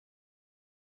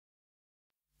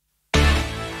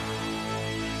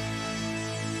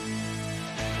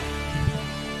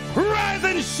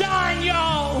rise and shine,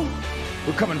 y'all.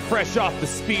 We're coming fresh off the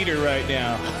speeder right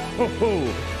now.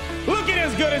 Looking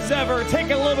as good as ever.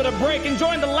 Taking a little bit of break,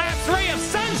 enjoying the last ray of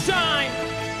sunshine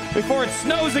before it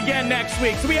snows again next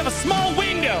week. So we have a small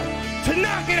window to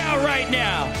knock it out right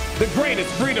now. The greatest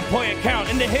free-to-play account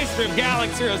in the history of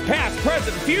Galaxy Heroes past,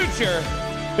 present, future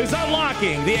is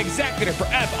unlocking the Executor for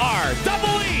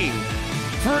FREE.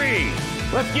 Free.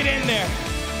 Let's get in there.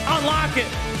 Unlock it.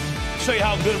 Show you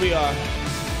how good we are.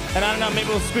 And I don't know, maybe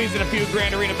we'll squeeze in a few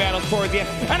Grand Arena battles towards the end.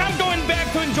 And I'm going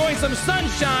back to enjoy some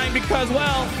sunshine because,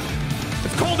 well,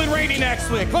 it's cold and rainy next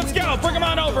week. Let's go. Bring them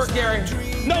on over, Gary.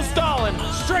 No stalling.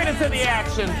 Straight into the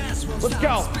action. Let's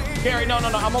go. Gary, no.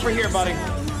 I'm over here, buddy.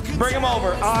 Bring them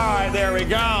over. All right, there we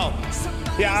go.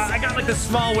 Yeah, I got like this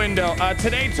small window.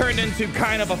 Today turned into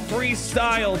kind of a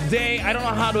freestyle day. I don't know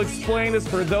how to explain this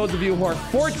for those of you who are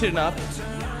fortunate enough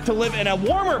to live in a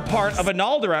warmer part of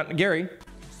Alderaan. Gary.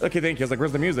 Okay, thank you. I was like,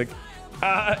 where's the music?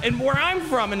 And where I'm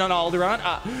from in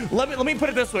Alderaan, let me put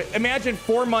it this way. Imagine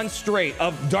 4 months straight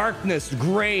of darkness,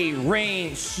 gray,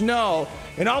 rain, snow,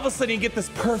 and all of a sudden you get this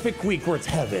perfect week where it's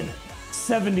heaven.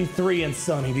 73 and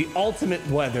sunny, the ultimate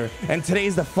weather. And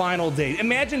today's the final day.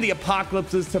 Imagine the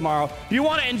apocalypse is tomorrow. You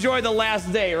want to enjoy the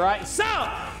last day, right? So,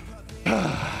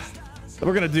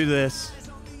 we're going to do this.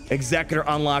 Executor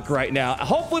Unlocked right now.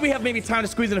 Hopefully we have maybe time to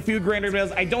squeeze in a few Grand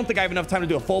Arenas. I don't think I have enough time to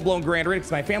do a full-blown Grand Arena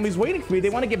because my family's waiting for me. They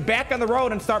want to get back on the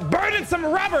road and start burning some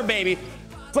rubber, baby.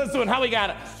 So let's do it. How we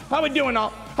got it? How we doing, all?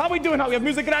 How we doing? How we have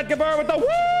music at Gabar with the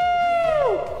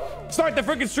woo! Start the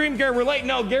freaking stream, Gary. We're late.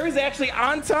 No, Gary's actually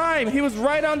on time. He was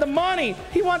right on the money.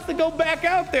 He wants to go back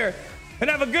out there and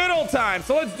have a good old time.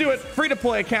 So let's do it.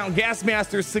 Free-to-play account,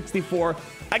 Gasmaster64.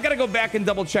 I got to go back and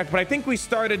double check, but I think we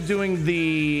started doing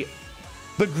the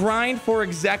grind for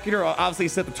Executor. Obviously,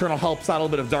 Sith Eternal helps out a little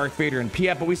bit of Darth Vader and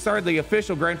PF, but we started the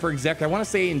official grind for Executor. I want to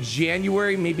say in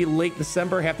January, maybe late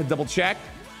December. I have to double check.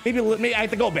 Maybe I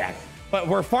have to go back. But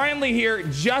we're finally here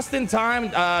just in time.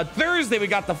 Thursday, we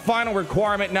got the final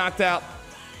requirement knocked out.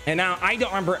 And now I don't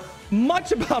remember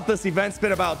much about this event. It's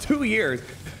been about 2 years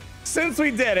since we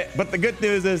did it. But the good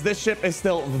news is this ship is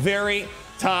still very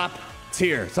top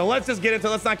tier. So let's just get into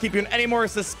it. Let's not keep you in any more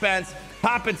suspense.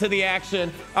 Hop into the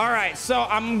action. All right, so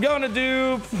I'm going to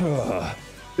do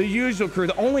the usual crew.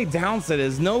 The only downside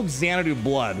is no Xanadu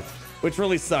blood, which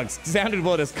really sucks. Xanadu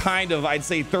blood is kind of, I'd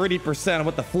say, 30% of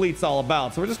what the fleet's all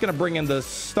about. So we're just going to bring in the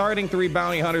starting 3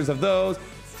 bounty hunters of those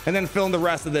and then fill in the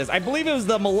rest of this. I believe it was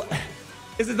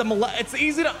it's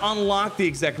easy to unlock the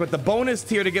Executor, but the bonus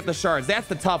tier to get the shards, that's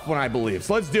the tough one, I believe.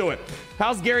 So let's do it.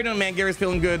 How's Gary doing, man? Gary's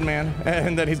feeling good, man.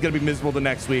 And then he's going to be miserable the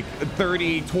next week.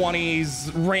 30,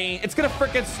 20s, rain. It's going to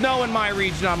frickin' snow in my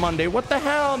region on Monday. What the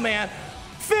hell, man?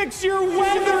 Fix your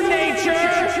weather, nature!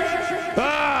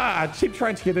 I keep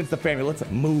trying to get into the family. Let's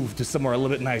move to somewhere a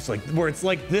little bit nice, like where it's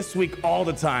like this week all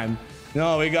the time.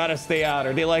 No, we got to stay out,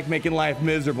 or they like making life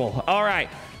miserable. All right.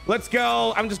 Let's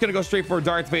go. I'm just going to go straight for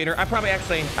Darth Vader. I probably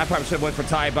should have went for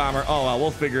TIE Bomber. Oh, well,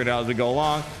 we'll figure it out as we go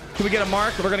along. Can we get a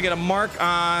mark? We're going to get a mark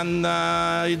on,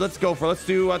 let's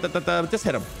do, just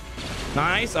hit him.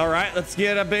 Nice. All right. Let's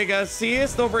get a big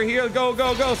Seist over here. Go,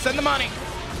 go, go. Send the money.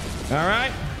 All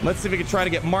right. Let's see if we can try to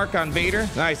get mark on Vader.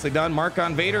 Nicely done. Mark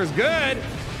on Vader is good.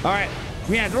 All right.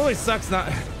 Yeah, it really sucks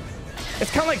not... It's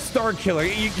kind of like Starkiller.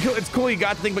 It's cool you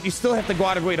got the thing, but you still have to go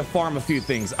out of your way to farm a few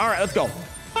things. All right. Let's go.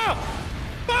 Oh!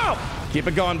 Oh, keep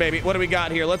it going, baby. What do we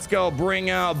got here? Let's go bring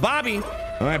out Bobby.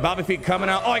 All right, Bobby feet coming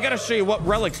out. Oh, I got to show you what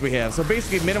relics we have. So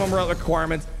basically minimum relic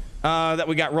requirements that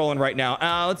we got rolling right now.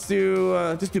 Let's do,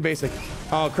 just do basic.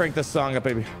 Oh, crank this song up,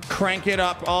 baby. Crank it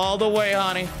up all the way,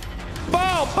 honey.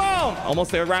 Boom, boom.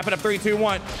 Almost there. Wrap it up. 3, 2,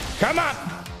 1. Come on.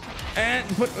 And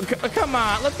come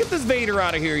on. Let's get this Vader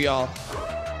out of here, y'all.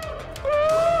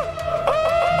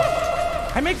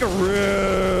 I make a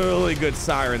really good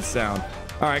siren sound.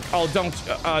 All right. Oh, don't.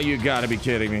 Oh, you gotta be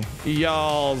kidding me.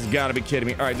 Y'all's gotta be kidding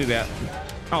me. All right, do that.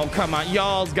 Oh, come on.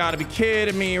 Y'all's gotta be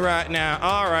kidding me right now.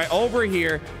 All right, over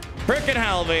here. Frickin'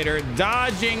 hell, Vader.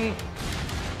 Dodging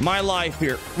my life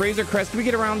here. Razor Crest, can we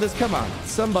get around this? Come on.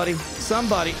 Somebody.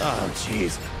 Oh,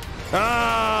 jeez.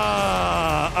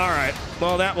 Ah, all right.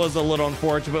 Well, that was a little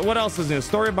unfortunate, but what else is new?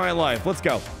 Story of my life. Let's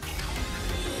go.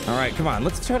 All right, come on.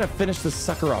 Let's try to finish this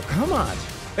sucker off. Come on.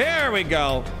 There we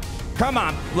go. Come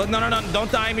on. No,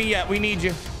 don't die me yet. We need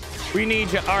you.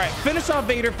 All right, finish off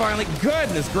Vader finally.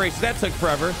 Goodness gracious, that took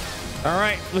forever. All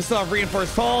right, we still have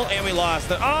reinforced hull, and we lost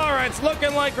it. All right, it's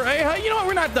looking like, hey, you know what?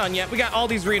 We're not done yet. We got all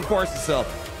these reinforced still.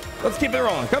 Let's keep it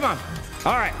rolling. Come on.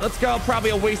 All right, let's go.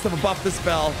 Probably a waste of a buff to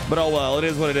spell, but oh well, it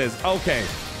is what it is. Okay,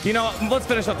 you know what? Let's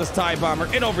finish up this TIE Bomber.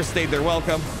 It overstayed their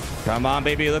welcome. Come on,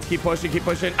 baby. Let's keep pushing.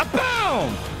 A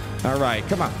boom! All right,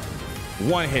 come on.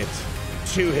 1 hit,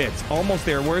 2 hits, almost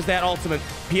there. Where's that ultimate?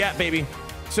 Piat, baby.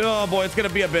 Oh boy, it's gonna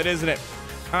be a bit, isn't it?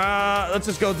 Let's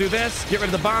just go do this. Get rid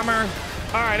of the bomber.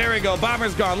 All right, there we go.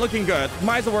 Bomber's gone, looking good.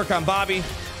 Might as well work on Bobby.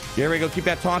 There we go. Keep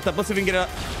that taunt up. Let's see if we can get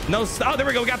a no. Oh, there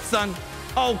we go. We got the stun.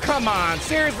 Oh, come on.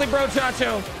 Seriously, bro,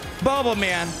 Chacho. Bubble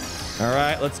man. All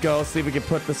right, let's go. See if we can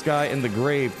put this guy in the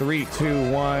grave. 3, 2,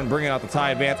 1. Bringing out the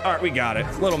tie advance. All right, we got it.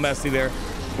 It's a little messy there.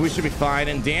 We should be fine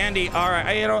and dandy. All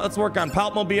right, you know, let's work on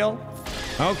Palpmobile.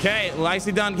 Okay,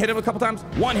 nicely done. Hit him a couple times.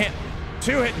 1 hit,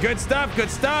 2 hit. Good stuff. Good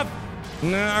stuff. All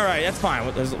right, that's fine.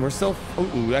 We're still.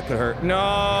 Ooh, that could hurt.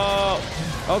 No.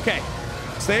 Okay,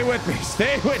 stay with me.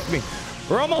 Stay with me.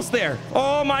 We're almost there.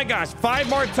 Oh my gosh, 5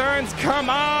 more turns. Come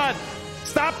on.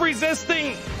 Stop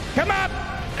resisting. Come on.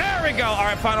 There we go. All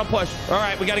right, final push. All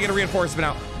right, we got to get a reinforcement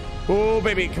out. Oh,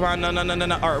 baby. Come on. No.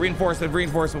 All right, reinforcement.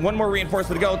 1 more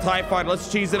reinforcement to go. TIE fighter.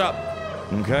 Let's cheese it up.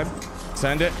 Okay.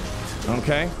 Send it.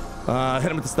 Okay.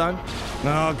 Hit him with the stun.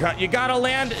 Oh, God. You got to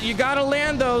land. You got to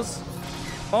land those.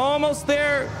 Almost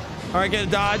there. All right, get a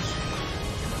dodge.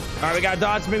 All right, we got to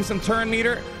dodge. Maybe some turn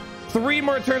meter. 3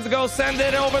 more turns to go. Send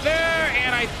it over there.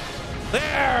 And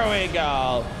there we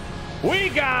go. We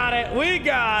got it. We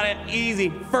got it. Easy.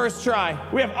 First try.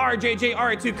 We have RJJ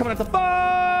R2 coming at the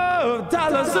 $5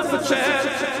 super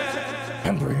chat.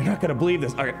 Emperor, you're not going to believe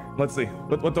this. All right, let's see.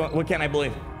 What can I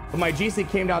believe? When my GC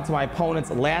came down to my opponent's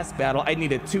last battle, I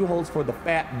needed 2 holds for the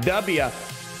fat W.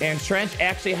 And Trench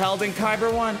actually held in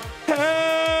Kyber 1.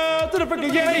 Hell to the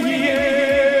freaking yeah.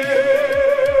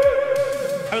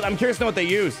 I'm curious to know what they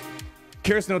use.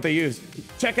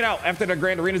 Check it out after the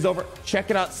Grand Arena's over.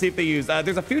 Check it out, see if they use.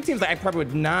 There's a few teams that I probably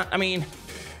would not. I mean,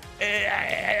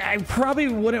 I probably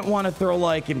wouldn't want to throw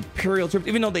like Imperial troops,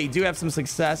 even though they do have some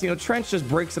success. You know, Trench just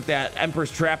breaks up that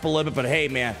Emperor's trap a little bit, but hey,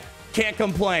 man, can't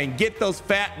complain. Get those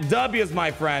fat W's,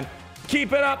 my friend.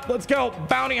 Keep it up. Let's go.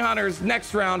 Bounty Hunters.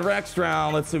 Next round. Let's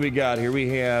see what we got here. We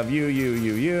have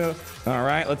you. All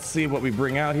right, let's see what we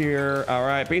bring out here. All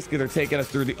right, basically they're taking us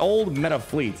through the old meta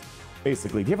fleet.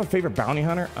 Basically, do you have a favorite bounty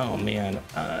hunter? Oh man,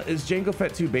 is Jango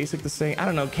Fett too basic to say? I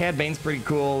don't know. Cad Bane's pretty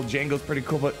cool. Jango's pretty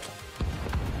cool, but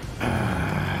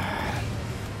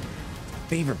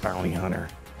favorite bounty hunter.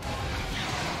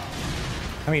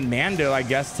 I mean, Mando, I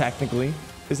guess technically.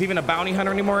 Is he even a bounty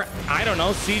hunter anymore? I don't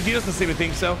know. CG doesn't seem to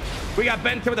think so. We got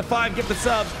Ben coming with the 5 gifted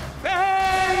subs.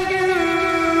 Thank you.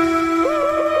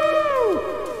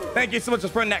 Thank you so much for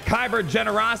spreading that Kyber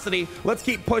generosity. Let's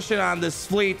keep pushing on this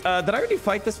fleet. Did I already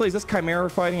fight this fleet? Is this Chimera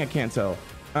fighting? I can't tell. All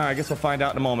right, I guess we'll find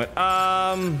out in a moment.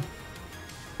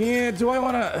 Yeah, do I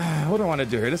want to... What do I want to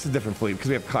do here? This is a different fleet because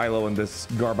we have Kylo and this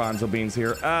Garbanzo Beans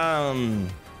here.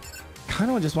 Kind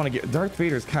of just want to get... Darth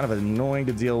Vader is kind of annoying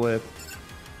to deal with.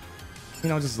 You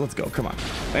know, just let's go. Come on.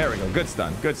 There we go. Good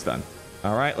stun. Good stun.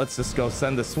 All right, let's just go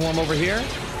send the swarm over here.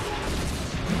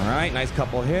 All right, nice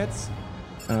couple hits.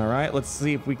 All right, let's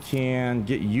see if we can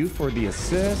get you for the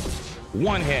assist.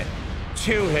 1 hit,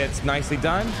 2 hits. Nicely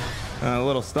done. A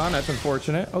little stun. That's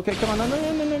unfortunate. Okay, come on.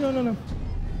 No. All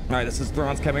right, this is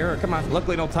Thrawn's Chimera. Come on.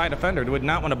 Luckily, no TIE Defender. Would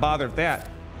not want to bother with that.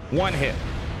 1 hit,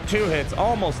 2 hits.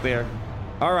 Almost there.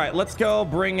 All right, let's go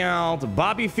bring out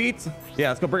Bobby Feet. Yeah,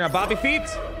 let's go bring out Bobby Feet.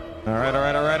 All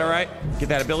right. Get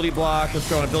that ability block. Let's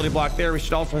throw an ability block there. We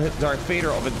should also hit Darth Vader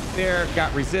over there.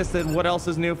 Got resisted. What else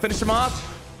is new? Finish him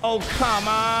off. Oh, come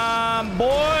on,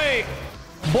 boy.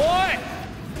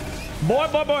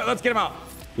 Let's get him out.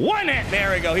 1 hit.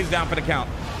 There we go. He's down for the count.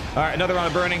 All right, another round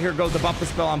of burning. Here goes the buff the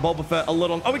spell on Boba Fett a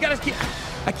little. Oh,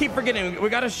 I keep forgetting. We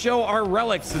got to show our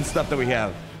relics and stuff that we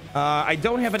have. I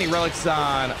don't have any relics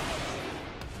on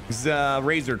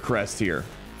Razor Crest here.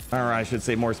 Or I should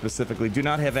say more specifically, do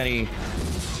not have any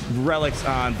relics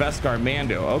on Beskar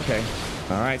Mando. Okay.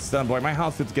 All right, stun boy. My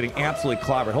house is getting absolutely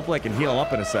clobbered. Hopefully I can heal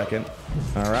up in a second.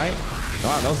 All right.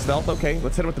 Oh, no stealth. Okay,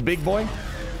 let's hit him with the big boy.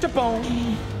 Japon.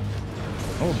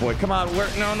 Oh boy, come on.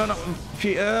 No.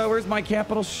 Where's my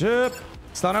capital ship?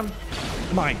 Stun him.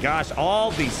 My gosh,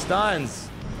 all these stuns.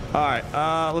 All right,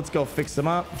 let's go fix him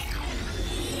up.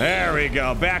 There we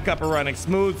go. Back up and running.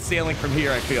 Smooth sailing from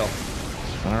here, I feel.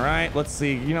 All right, let's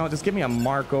see. You know, just give me a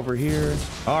mark over here.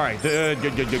 All right, good.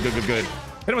 Hit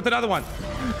him with another one.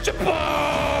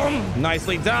 Boom!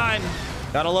 Nicely done.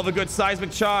 Gotta love a good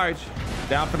seismic charge.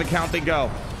 Down for the count they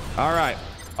go. All right,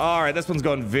 this one's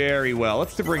going very well.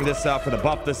 Let's bring this out for the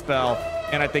buff the spell.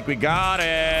 And I think we got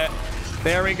it.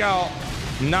 There we go.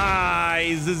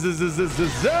 Nice.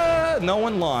 No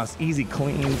one lost. Easy,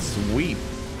 clean sweep.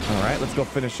 All right, let's go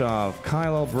finish off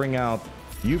Kylo. Bring out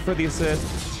you for the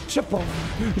assist. Japon.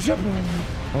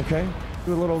 Okay.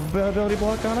 Do a little ability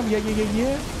block on him.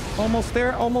 Yeah. Almost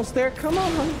there. Come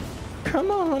on.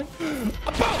 Come on.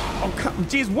 Oh,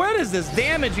 geez, what is this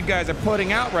damage you guys are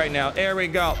putting out right now? There we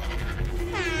go.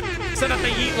 Set up the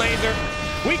yeet laser.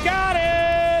 We got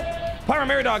it. Pyro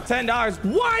Merry Dog, $10.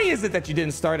 Why is it that you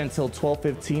didn't start until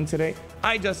 12:15 today?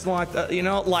 I just locked, you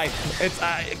know, life. It's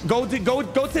go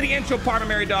to the intro, Pyro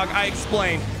Merry Dog. I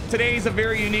explained. Today's a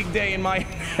very unique day in my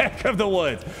neck of the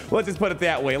woods. Let's just put it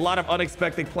that way. A lot of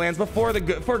unexpected plans before the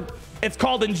good. It's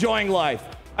called enjoying life.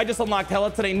 I just unlocked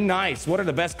Hella today. Nice. What are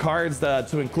the best cards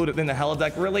to include it in the Hella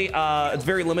deck? Really, it's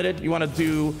very limited. You want to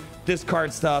do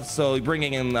discard stuff. So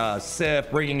bringing in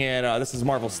Sith, bringing in, this is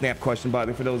Marvel Snap question, by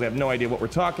the way, for those that have no idea what we're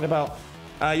talking about.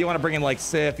 You want to bring in like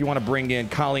Sith. You want to bring in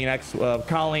Colleen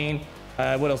Colleen.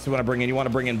 What else do you want to bring in? You want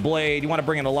to bring in Blade. You want to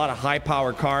bring in a lot of high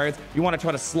power cards. You want to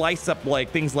try to slice up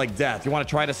like things like Death. You want to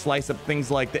try to slice up things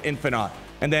like the Infinite.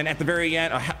 And then at the very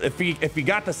end, if you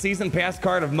got the season pass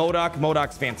card of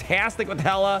Modoc's fantastic with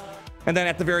Hella. And then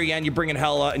at the very end, you bring in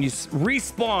Hella and you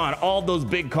respawn all those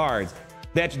big cards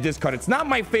that you discard. It's not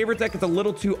my favorite deck. It's a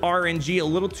little too RNG, a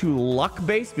little too luck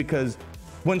based, because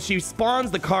when she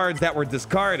spawns the cards that were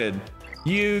discarded,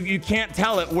 you can't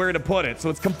tell it where to put it.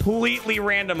 So it's completely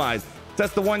randomized.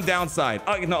 That's the one downside.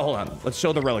 Oh, no, hold on. Let's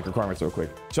show the relic requirements real quick.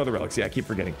 Show the relics. Yeah, I keep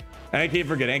forgetting.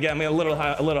 Again, I'm a little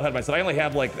ahead of myself. I only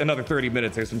have like another 30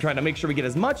 minutes here, so I'm trying to make sure we get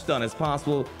as much done as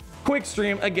possible. Quick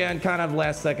stream, again, kind of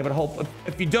last second, but hope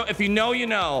if you know, you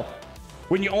know.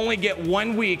 When you only get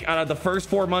 1 week out of the first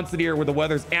 4 months of the year where the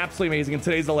weather's absolutely amazing and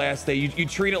today's the last day, you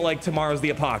treat it like tomorrow's the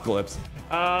apocalypse.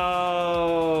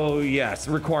 Oh, yes.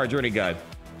 Required journey guide.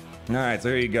 All right, so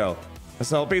there you go.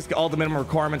 So basically all the minimum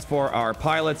requirements for our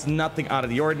pilots, nothing out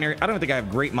of the ordinary. I don't think I have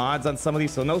great mods on some of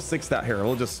these, so no 6-stat here.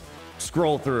 We'll just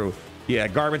scroll through. Yeah,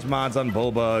 garbage mods on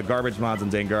Boba, garbage mods on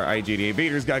Dengar, IGDA.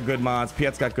 Vader's got good mods,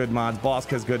 Piet's got good mods, Boss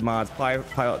has good mods, Pilot.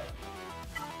 I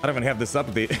don't even have this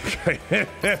update.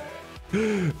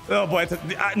 Oh boy,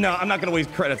 no, I'm not gonna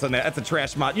waste credits on that. That's a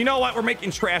trash mod. You know what? We're making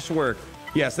trash work.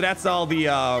 Yeah, so that's all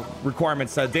the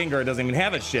requirements. Dengar doesn't even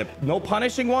have a ship. No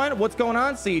punishing one? What's going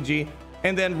on, CG?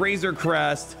 And then Razor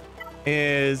Crest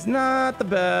is not the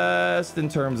best in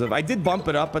terms of, I did bump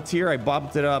it up a tier. I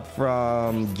bumped it up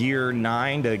from gear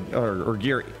 9 to, or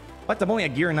gear, what? I'm only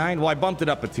at gear 9? Well, I bumped it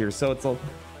up a tier, so it's a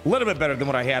little bit better than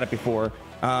what I had it before.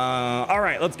 All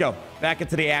right, let's go. Back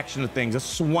into the action of things, a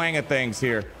swang of things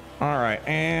here. All right,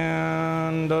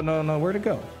 and no, where to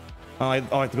go? I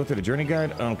have to go through the journey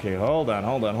guide? Okay, hold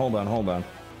on.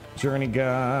 Journey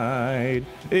guide,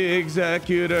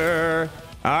 Executor.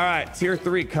 All right, tier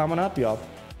 3 coming up, y'all.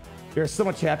 You're so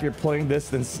much happier playing this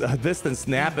than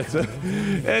Snap.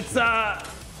 It's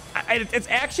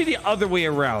actually the other way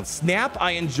around. Snap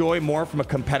I enjoy more from a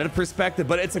competitive perspective,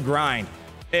 but it's a grind.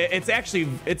 I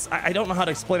don't know how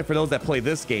to explain it for those that play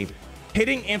this game.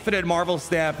 Hitting Infinite Marvel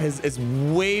Snap is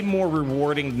way more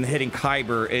rewarding than hitting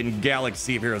Kyber in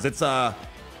Galaxy of Heroes. It's a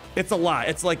lot.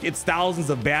 It's thousands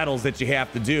of battles that you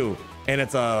have to do. And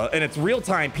it's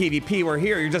real-time PvP, where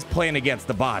here you're just playing against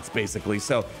the bots basically.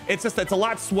 So it's a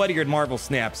lot sweatier in Marvel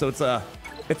Snap. So it's a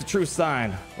true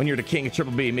sign when you're the king of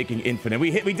Triple B making Infinite.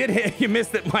 We did hit. You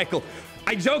missed it, Michael.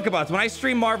 I joke about it. When I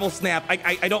stream Marvel Snap,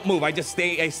 I don't move. I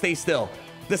stay still.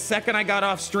 The second I got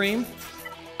off stream,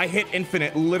 I hit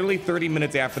Infinite literally 30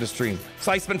 minutes after the stream.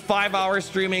 So I spent 5 hours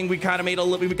streaming. We kind of made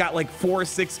we got like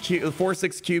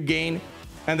 4-6 cube gain.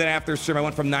 And then after stream, I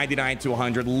went from 99 to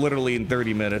 100 literally in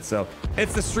 30 minutes. So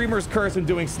it's the streamer's curse in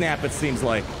doing Snap, it seems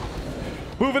like.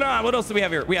 Moving on. What else do we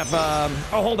have here? We have,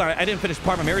 oh, hold on. I didn't finish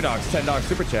Parma Merry Dog's $10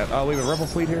 super chat. Oh, we have a Rebel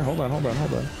fleet here. Hold on.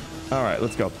 All right,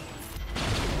 let's go.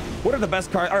 What are the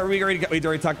best cards? We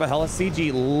already talked about Hella.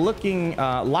 CG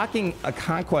locking a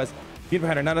conquest. You've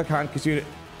had another conquest unit.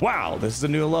 Wow, this is a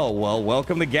new low. Well,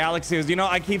 welcome to Galaxy Heroes. You know,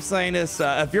 I keep saying this.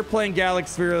 If you're playing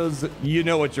Galaxy Heroes, you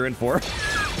know what you're in for.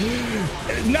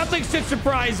 Nothing should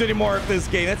surprise you anymore with this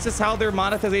game. That's just how their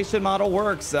monetization model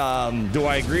works. Do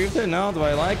I agree with it? No. Do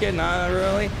I like it? Not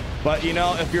really. But, you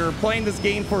know, if you're playing this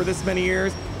game for this many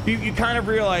years, you kind of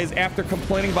realize after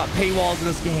complaining about paywalls in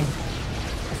this game,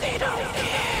 they don't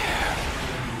care.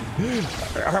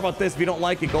 How about this? If you don't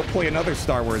like it, go play another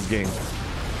Star Wars game.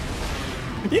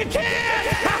 You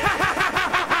can't!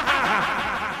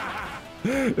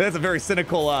 That's a very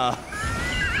cynical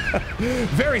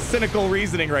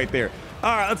reasoning right there.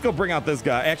 All right, let's go bring out this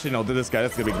guy. Actually, no, this guy.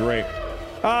 That's gonna be great.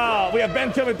 We have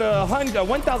Ben coming to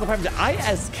 1,500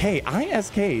 ISK.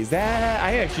 ISK, is that?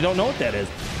 I actually don't know what that is.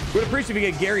 Would appreciate if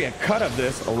you get Gary a cut of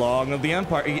this along of the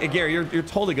Empire. Gary, you're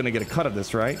totally gonna get a cut of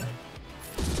this, right?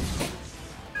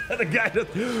 The guy,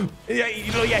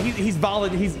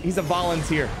 he's a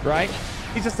volunteer, right?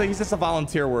 He's just a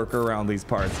volunteer worker around these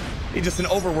parts. He's just an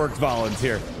overworked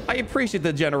volunteer. I appreciate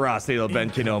the generosity of Ben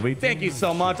Kenobi. Thank you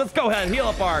so much. Let's go ahead and heal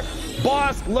up our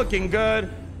boss. Looking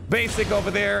good. Basic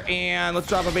over there, and let's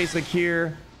drop a basic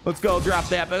here. Let's go drop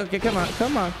that. Okay, come on,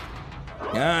 come on.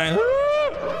 All right.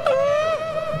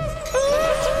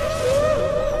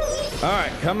 All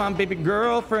right, come on, baby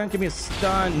girlfriend. Give me a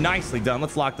stun. Nicely done.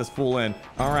 Let's lock this fool in.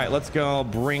 All right, let's go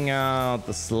bring out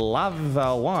the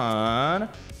Slava one.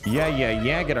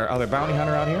 Yeah. Get our other bounty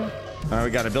hunter out here. All right,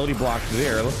 we got ability blocks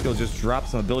there. Let's go just drop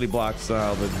some ability blocks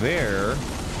over there.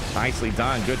 Nicely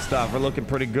done. Good stuff. We're looking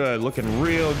pretty good. Looking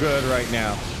real good right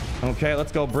now. Okay,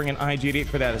 let's go bring an IG-8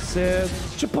 for that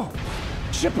assist. Chip on.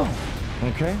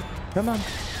 Okay, come on.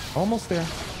 Almost there.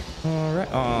 All right.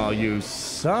 Oh, you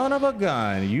son of a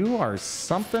gun. You are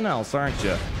something else, aren't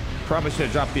you? Probably should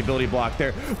have dropped the ability block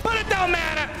there, but it don't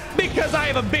matter because I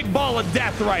have a big ball of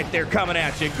death right there coming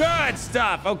at you. Good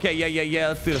stuff. Okay, yeah.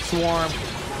 Let's do the swarm.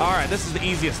 All right, this is the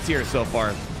easiest tier so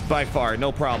far, by far.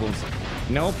 No problems.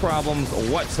 No problems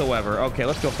whatsoever. Okay,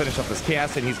 let's go finish up this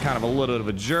Cassian. He's kind of a little bit of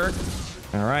a jerk.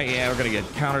 All right, yeah, we're going to get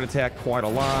countered attack quite a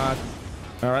lot.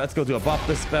 All right, let's go do a buff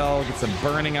this spell. Get some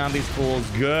burning on these fools.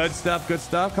 Good stuff, good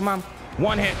stuff. Come on.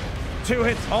 1 hit, 2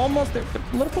 hits, almost there.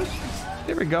 A little push.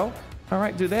 There we go. All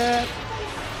right, do that.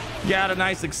 Got a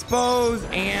nice expose,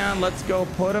 and let's go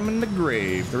put him in the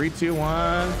grave. 3, 2,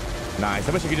 1. Nice.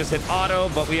 I wish I could just hit auto,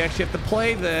 but we actually have to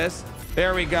play this.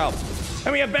 There we go.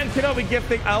 And we have Ben Kenobi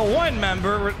gifting a 1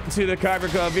 member to the Kyber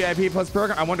Code VIP Plus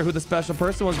program. I wonder who the special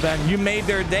person was, Ben. You made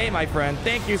their day, my friend.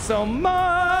 Thank you so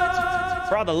much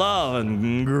for all the love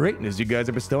and greatness you guys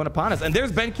are bestowing upon us. And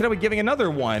there's Ben Kenobi giving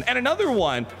another 1 and another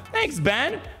 1. Thanks,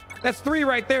 Ben. That's 3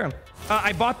 right there.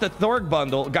 I bought the Thorg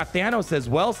bundle. Got Thanos as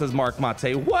well, says Mark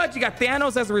Mate. What? You got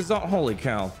Thanos as a result? Holy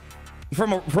cow.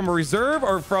 From a reserve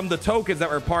or from the tokens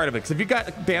that were part of it? Because if you got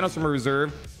Thanos from a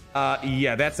reserve,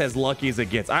 yeah, that's as lucky as it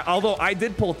gets. Although I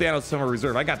did pull Thanos from a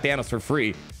reserve. I we Thanos for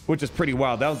free, which is pretty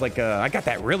wild. That was like, I got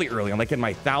that really early. I'm like in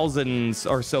my thousands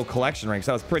or so collection ranks.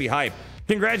 So I was pretty hype.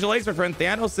 Congratulations, my friend.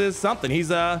 Thanos is something. He's,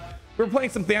 we were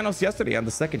playing some Thanos yesterday on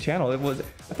the second channel. It was,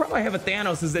 the problem I have with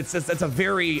Thanos is it's a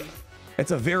very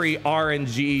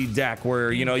RNG deck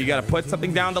where, you know, you got to put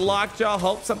something down to lockjaw,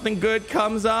 hope something good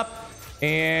comes up.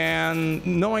 And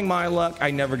knowing my luck, I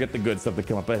never get the good stuff to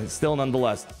come up, but still,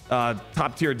 nonetheless,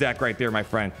 top tier deck right there, my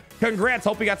friend. Congrats.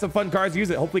 Hope you got some fun cards to use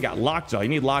it. Hopefully, got Lockjaw. You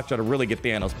need Lockjaw to really get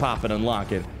Thanos popping and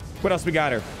lock it. What else we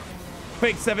got here?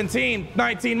 Fake 17,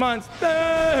 19 months.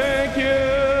 Thank you.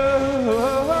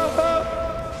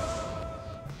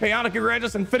 Hey, Anna,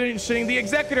 congratulations on finishing the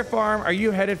Executor farm. Are you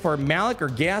headed for Malik or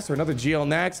Gas or another GL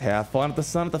next? Have fun with the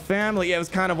son of the family. Yeah, it was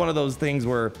kind of one of those things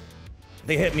where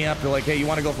they hit me up. They're like, hey, you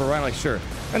want to go for a run? I'm like, sure.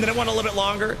 And then it went a little bit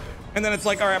longer. And then it's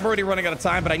like, all right, I'm already running out of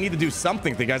time, but I need to do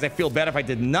something with you guys. I feel bad if I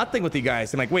did nothing with you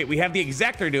guys. I'm like, wait, we have the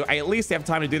Executor to do. I at least have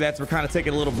time to do that. So we're kind of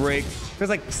taking a little break. There's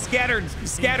like scattered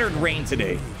rain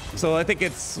today. So I think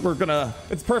it's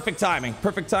perfect timing.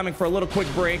 Perfect timing for a little quick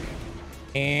break.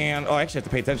 And, oh, I actually have to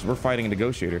pay attention. We're fighting a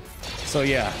negotiator. So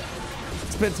yeah,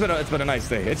 it's been a nice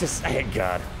day. It's just, thank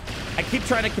God. I keep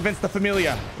trying to convince the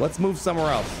familia. Let's move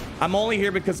somewhere else. I'm only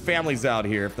here because family's out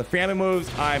here. If the family moves,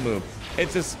 I move. It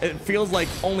feels like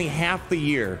only half the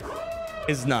year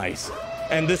is nice.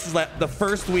 And this is like the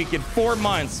first week in 4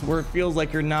 months where it feels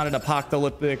like you're not in an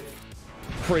apocalyptic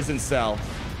prison cell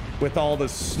with all the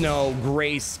snow,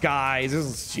 gray skies.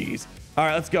 Jeez. All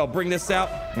right, let's go. Bring this out.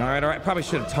 All right. Probably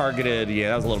should have targeted. Yeah,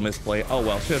 that was a little misplay. Oh,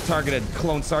 well. Should have targeted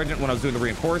Clone Sergeant when I was doing the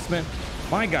reinforcement.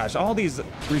 My gosh, all these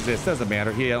resist. Doesn't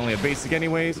matter. He only had basic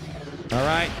anyways. All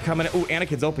right, coming in. Ooh,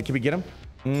 Anakin's open. Can we get him?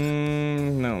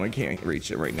 No, I can't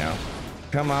reach it right now.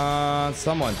 Come on,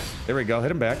 someone. There we go.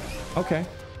 Hit him back. Okay.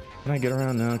 Can I get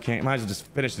around? No, can't. Might as well just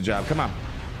finish the job. Come on.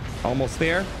 Almost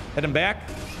there. Hit him back.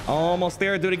 Almost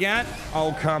there. Do it again.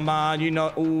 Oh, come on. You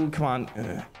know. Ooh, come on.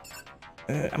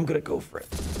 I'm going to go for it.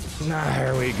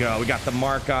 There we go. We got the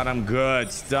mark on him.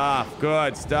 Good stuff.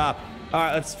 Good stuff. All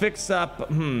right, let's fix up.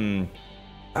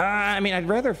 I mean, I'd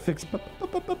rather fix.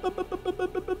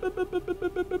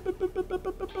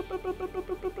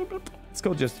 Let's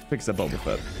go just fix up Boba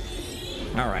Fett.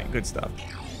 All right, good stuff.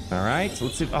 All right, so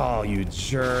let's see. Oh, you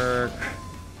jerk.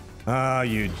 Oh,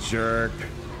 you jerk.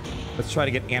 Let's try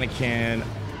to get Anakin.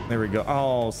 There we go.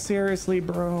 Oh, seriously,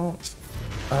 bro?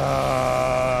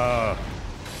 All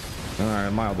right,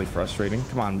 mildly frustrating.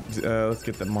 Come on, let's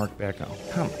get the mark back on.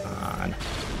 Come on.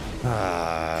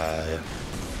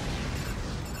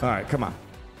 All right, come on.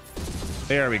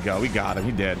 There we go. We got him.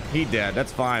 He did. He did.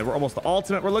 That's fine. We're almost the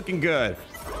ultimate. We're looking good.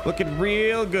 Looking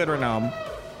real good right now.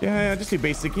 Yeah, just do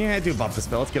basic. Yeah, do buff the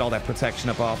spell. Let's get all that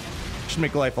protection up off. Should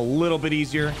make life a little bit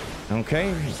easier.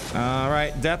 Okay. All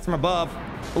right. Death from above.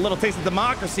 A little taste of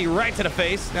democracy right to the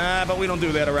face. But we don't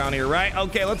do that around here, right?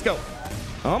 Okay, let's go.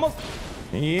 Almost.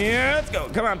 Yeah, let's go.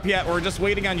 Come on, Piet. We're just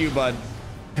waiting on you, bud.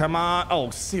 Come on. Oh,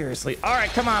 seriously. All right,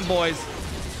 come on, boys.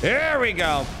 There we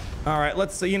go. All right,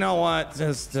 let's see. You know what?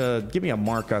 Just give me a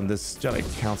mark on this Jedi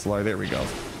Counselor. There we go.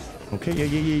 Okay,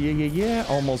 yeah.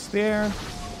 Almost there.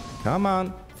 Come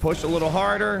on. Push a little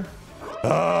harder.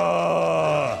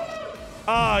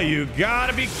 Oh, you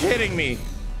gotta be kidding me.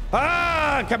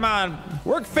 Come on.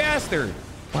 Work faster.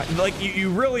 Like, you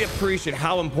really appreciate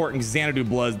how important Xanadu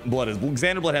blood is.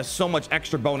 Xanadu blood has so much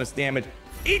extra bonus damage.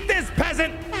 Eat this,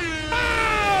 peasant.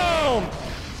 Oh!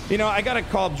 You know, I gotta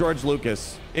call George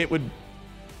Lucas. It would...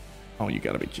 Oh, you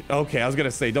gotta be... Okay, I was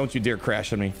gonna say, don't you dare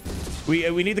crash on me.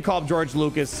 We need to call up George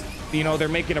Lucas. You know, they're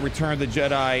making a Return of the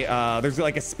Jedi. There's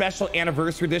like a special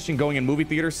anniversary edition going in movie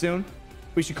theaters soon.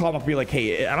 We should call them up and be like,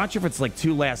 hey, I'm not sure if it's like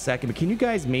too last second, but can you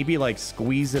guys maybe like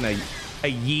squeeze in a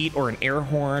yeet or an air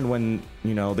horn when,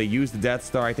 you know, they use the Death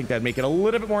Star? I think that'd make it a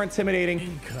little bit more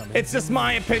intimidating. It's just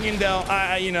my opinion, though.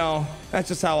 You know, that's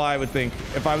just how I would think.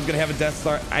 If I was going to have a Death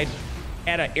Star, I'd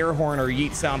add an air horn or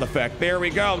yeet sound effect. There we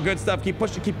go. Good stuff. Keep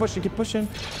pushing, keep pushing, keep pushing.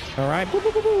 All right. Boo,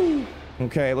 boo, boo, boo.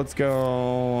 Okay, let's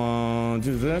go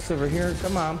do this over here.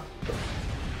 Come on.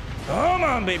 Come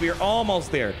on, baby. You're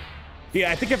almost there. Yeah,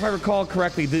 I think if I recall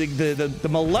correctly, the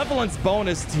malevolence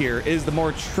bonus tier is the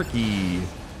more tricky.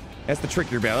 That's the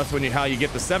trickier battle. That's how you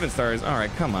get the 7 stars. All right,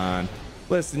 come on.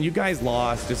 Listen, you guys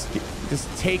lost. Just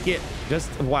take it.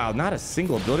 Wow, not a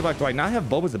single ability block. Do I not have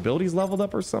Boba's abilities leveled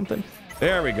up or something?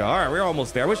 There we go. All right, we're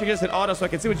almost there. I wish I could just hit auto so I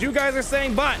can see what you guys are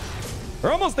saying, but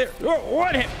we're almost there.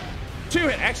 1 hit, 2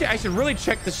 hit. Actually, I should really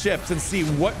check the ships and see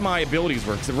what my abilities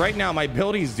were. Because right now, my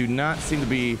abilities do not seem to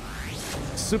be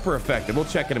super effective. We'll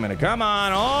check in a minute. Come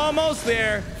on, almost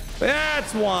there.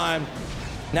 That's 1.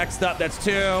 Next up, that's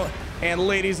 2. And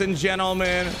ladies and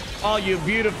gentlemen, all you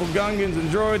beautiful Gungans and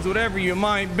droids, whatever you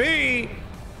might be,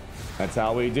 that's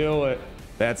how we do it.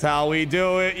 That's how we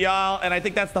do it, y'all. And I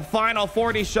think that's the final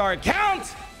 40 shard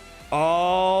count.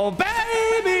 Oh,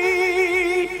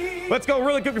 baby. Let's go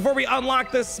really quick before we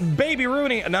unlock this baby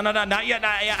Rooney. No, not yet.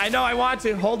 I know I want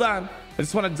to. Hold on. I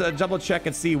just want to double check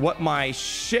and see what my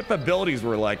ship abilities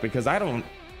were like, because I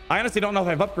honestly don't know if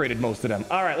I've upgraded most of them.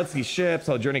 All right, let's see ships.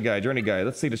 Oh, journey guide.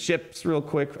 Let's see the ships real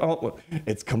quick. Oh,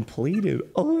 it's completed.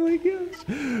 Oh my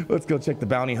gosh. Let's go check the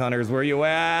bounty hunters. Where you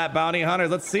at, bounty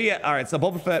hunters? Let's see it. All right, so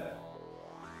Boba Fett.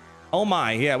 Oh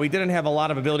my, yeah, we didn't have a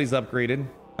lot of abilities upgraded.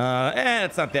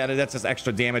 It's not that. That's just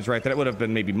extra damage right there. It would have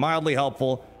been maybe mildly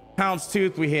helpful.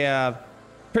 Houndstooth, we have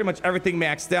pretty much everything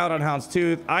maxed out on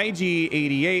Houndstooth.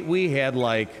 IG-88, we had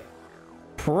like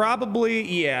probably,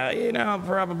 yeah, you know,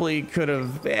 probably could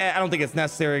have. I don't think it's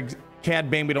necessary.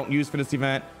 Cad Bane we don't use for this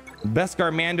event.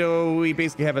 Beskar Mando we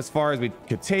basically have as far as we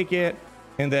could take it.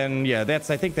 And then, yeah,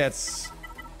 I think that's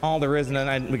all there is. And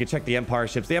then we could check the Empire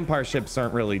ships. The Empire ships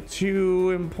aren't really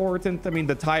too important. I mean,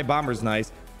 the TIE Bomber's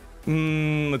nice.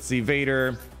 Let's see,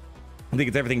 Vader. I think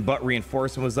it's everything but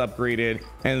reinforcement was upgraded.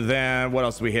 And then what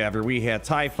else do we have here? We had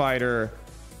TIE Fighter.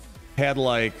 Had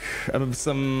like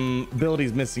some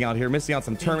abilities missing out here. Missing out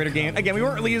some Terminator game. Again, we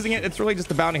weren't really using it. It's really just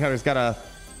the bounty hunter's got a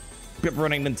bit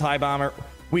running the TIE Bomber.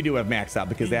 We do have maxed out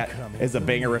because that is a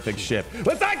bangerific ship.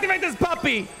 Let's activate this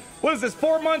puppy. What is this,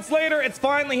 4 months later? It's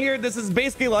finally here. This is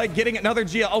basically like getting another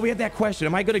GL. Oh, we had that question.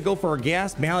 Am I going to go for a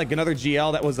gas? Man, like another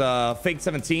GL that was a fake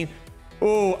 17.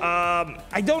 Oh,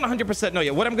 I don't 100% know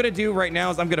yet. What I'm going to do right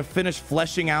now is I'm going to finish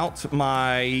fleshing out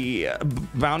my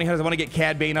bounty hunters. I want to get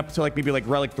Cad Bane up to like maybe like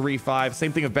Relic 3-5.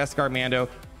 Same thing with Beskar Mando.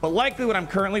 But likely what I'm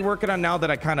currently working on now that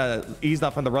I kind of eased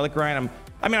off on the Relic grind,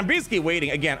 I'm basically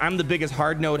waiting. Again, I'm the biggest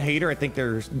hard node hater. I think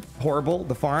they're horrible.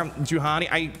 The farm,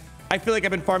 Juhani. I feel like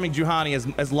I've been farming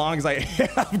Juhani as long as I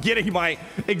have getting my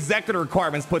Executor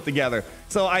requirements put together.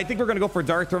 So I think we're going to go for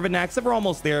Darth Revan next. We're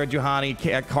almost there. Juhani,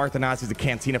 Carthanasi's a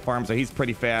Cantina farm, so he's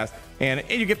pretty fast. And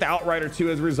you get the Outrider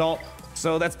too as a result.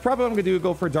 So that's probably what I'm going to do.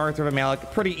 Go for Darth Revan Malik.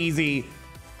 Pretty easy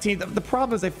team. The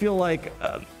problem is I feel like,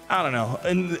 I don't know.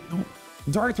 And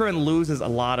Darth Revan loses a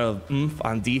lot of oomph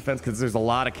on defense because there's a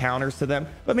lot of counters to them.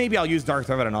 But maybe I'll use Darth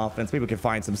Revan on offense. Maybe we can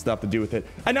find some stuff to do with it.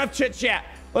 Enough chit chat.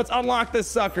 Let's unlock this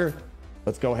sucker.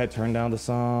 Let's go ahead, turn down the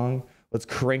song. Let's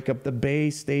crank up the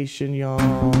bass station, y'all.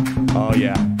 Oh,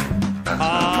 yeah.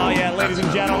 Oh, yeah, ladies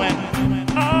and gentlemen.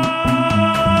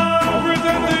 I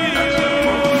present to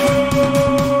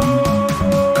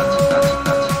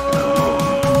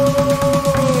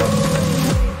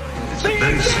you.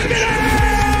 The Executor!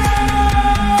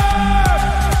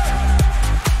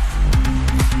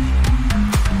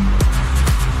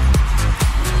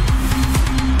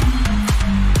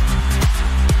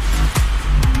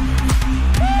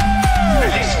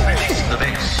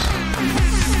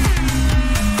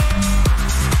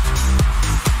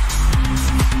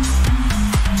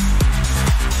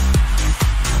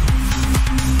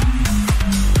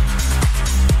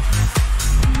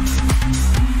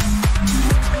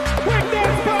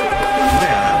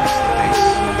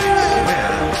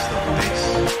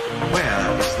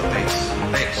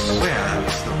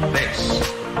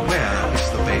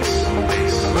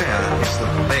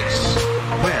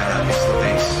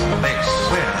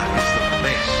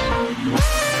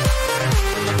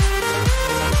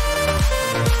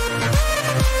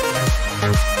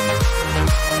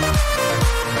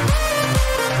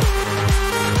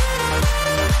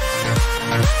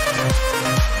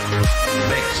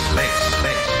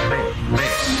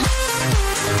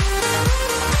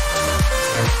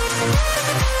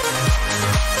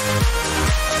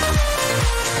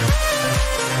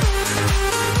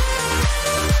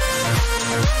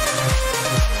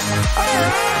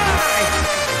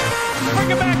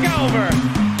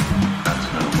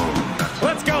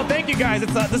 Guys,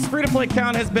 it's this free-to-play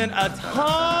account has been a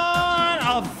ton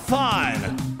of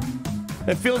fun.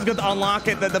 It feels good to unlock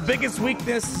it. The biggest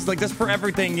weakness is like this for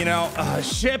everything, you know.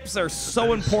 Ships are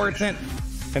so important.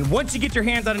 And once you get your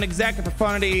hands on an Executor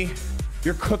Profundity,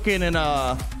 you're cooking in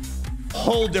a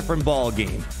whole different ball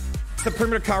game. The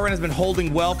perimeter cow run has been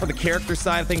holding well for the character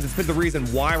side of things. It's been the reason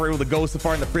why we're able to go so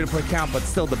far in the free-to-play account, but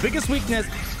still the biggest weakness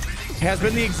has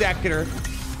been the Executor.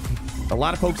 A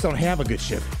lot of folks don't have a good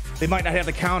ship. They might not have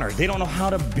the counter. They don't know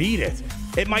how to beat it.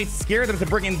 It might scare them to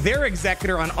bring in their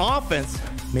Executor on offense,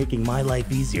 making my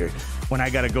life easier when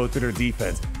I got to go through their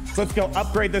defense. So let's go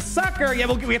upgrade the sucker.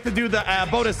 Yeah, we have to do the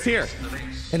bonus tier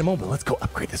in a moment. Let's go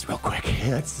upgrade this real quick.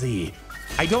 Let's see.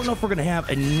 I don't know if we're going to have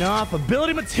enough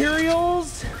ability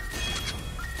materials.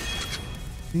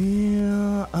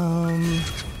 Yeah,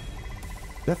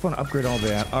 definitely want to upgrade all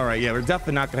that. All right, yeah, we're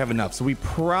definitely not going to have enough. So we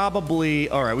probably,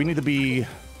 all right, we need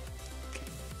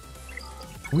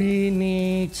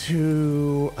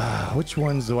to, which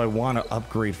ones do I want to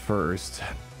upgrade first?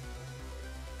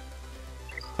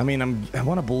 I mean, I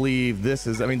want to believe this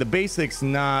is, I mean, the basics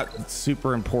not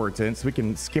super important, so we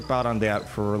can skip out on that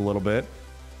for a little bit.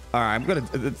 All right,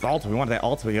 it's ultimate. We want that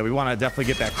ultimate. Yeah, we want to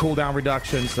definitely get that cooldown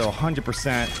reduction, so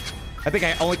 100%. I think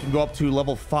I only can go up to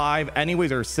level 5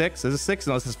 anyways, or 6. Is it 6?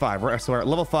 No, this is 5. So we're at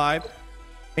level 5.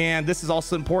 And this is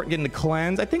also important, getting the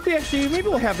cleanse. I think we actually, maybe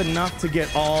we'll have enough to get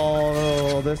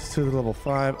all this to level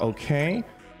 5. Okay.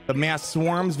 The mass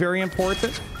swarm's very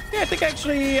important. Yeah, I think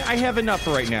actually I have enough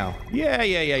for right now.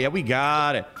 Yeah. We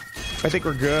got it. I think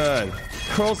we're good.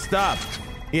 Cool stuff.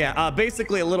 Yeah,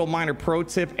 basically a little minor pro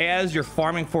tip. As you're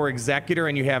farming for Executor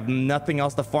and you have nothing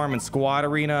else to farm in Squad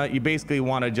Arena, you basically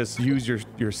want to just use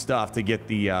your stuff to get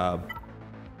the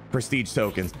prestige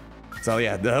tokens. So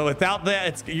yeah, without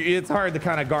that, it's hard to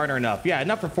kind of garner enough. Yeah,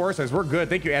 enough for 4 stars. We're good.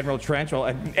 Thank you, Admiral Trench. Well,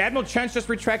 Admiral Trench just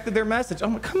retracted their message.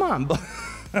 Oh, come on.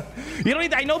 You don't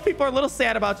need. I know people are a little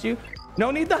sad about you.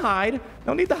 No need to hide.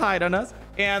 No need to hide on us.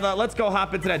 And let's go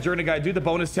hop into that journey guide. Do the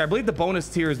bonus tier. I believe the bonus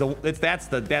tier is that's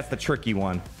the tricky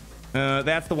one.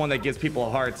 That's the one that gives people a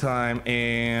hard time.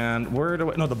 And where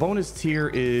do I? No, the bonus tier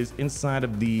is inside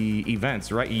of the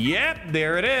events, right? Yep,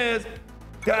 there it is.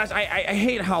 Gosh, I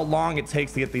hate how long it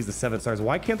takes to get these to 7 stars.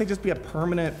 Why can't they just be a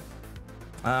permanent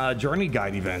journey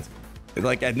guide event?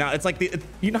 Like now, it's like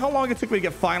you know how long it took me to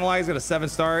get finalized at a 7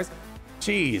 stars?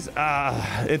 Jeez,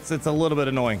 it's a little bit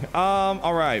annoying.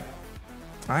 All right,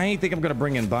 I think I'm gonna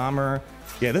bring in Bomber.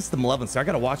 Yeah, this is the Malevolent star. I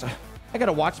gotta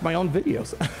watch my own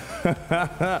videos.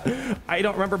 I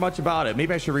don't remember much about it.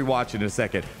 Maybe I should rewatch it in a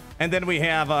second. And then we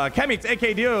have Chemix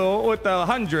AKDO with the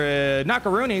 100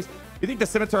 Nakarunis. You think the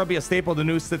Scimitar will be a staple of the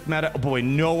new Sith meta? Oh boy,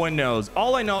 no one knows.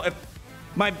 All I know,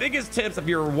 my biggest tips, if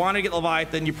you're wanting to get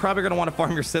Leviathan, you're probably going to want to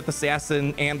farm your Sith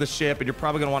Assassin and the ship, and you're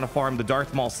probably going to want to farm the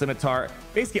Darth Maul Scimitar.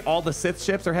 Basically, all the Sith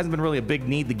ships, there hasn't been really a big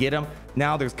need to get them.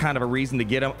 Now there's kind of a reason to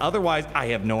get them. Otherwise, I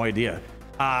have no idea.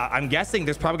 I'm guessing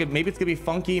there's probably maybe it's going to be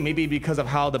funky, maybe because of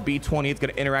how the B-20 is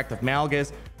going to interact with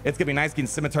Malgus. It's going to be nice getting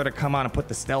Scimitar to come on and put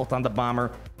the stealth on the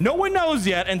bomber. No one knows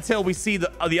yet until we see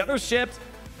the other ships.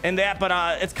 And that, but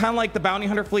it's kind of like the bounty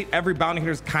hunter fleet. Every bounty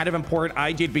hunter is kind of important.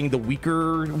 IJ being the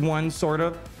weaker one, sort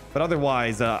of. But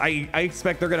otherwise, I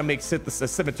expect they're gonna make the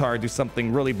Scimitar do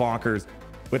something really bonkers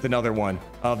with another one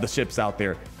of the ships out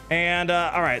there. And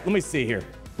all right, let me see here.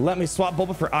 Let me swap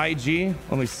Boba for IG.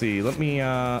 Let me see. Let me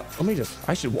just.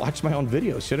 I should watch my own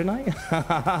videos, shouldn't I?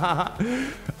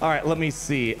 All right, let me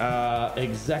see.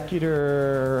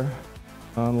 Executor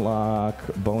Unlock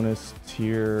bonus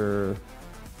tier.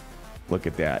 Look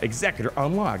at that. Executor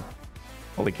Unlocked.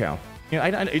 Holy cow.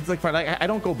 Yeah, it's like I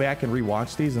don't go back and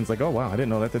rewatch these and it's like, oh wow, I didn't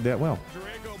know that did that well.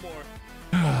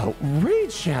 Oh,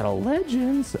 Raid Shadow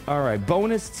Legends. All right,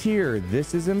 bonus tier.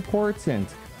 This is important.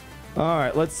 All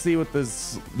right, let's see what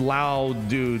this loud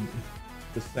dude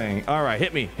is saying. All right,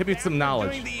 hit me with some knowledge.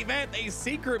 During the event, a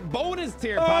secret bonus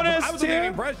tier. Bonus I was tier? under the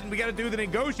impression we got to do the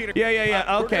negotiator.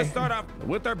 Yeah. Okay. We're gonna start off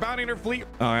with our bounty hunter fleet.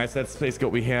 All right, so that's basically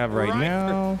what we have right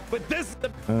now. But this,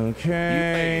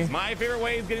 okay. My favorite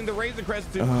way is getting the Razor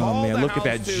Crest to Oh call man, the look at house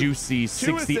that to juicy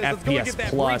 60 FPS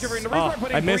plus. Oh,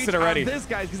 I missed it already. This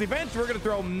guys, because eventually we're gonna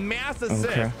throw mass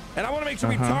assist, and I want to make sure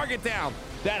we target down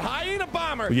that hyena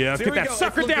bomber. Yeah, let's get that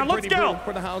sucker down. Let's go.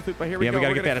 For the house, but here we go. We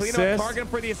gotta get that assist. Target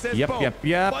for the assist. Yep.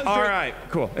 All right,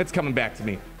 cool. It's coming back to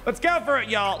me. Let's go for it,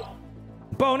 y'all.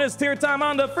 Bonus tier time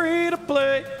on the free to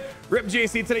play. Rip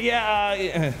JC today.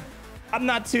 Yeah, I'm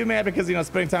not too mad because, you know,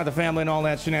 spending time with the family and all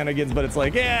that shenanigans, but it's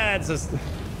like, yeah, it's just,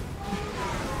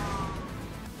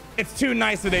 it's too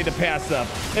nice a day to pass up.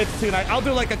 It's too nice. I'll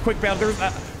do like a quick battle.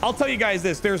 I'll tell you guys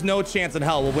this. There's no chance in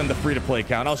hell we'll win the free-to-play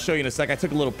account. I'll show you in a sec. I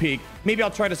took a little peek. Maybe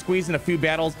I'll try to squeeze in a few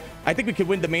battles. I think we could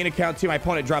win the main account too. My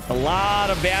opponent dropped a lot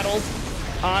of battles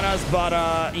on us, but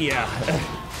yeah.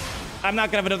 I'm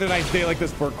not gonna have another nice day like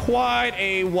this for quite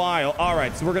a while. All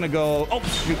right, so we're gonna go. Oh,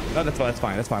 shoot. No, that's fine. That's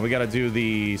fine. That's fine. We gotta do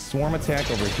the swarm attack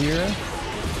over here.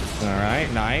 All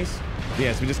right, nice.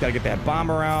 Yes, we just gotta get that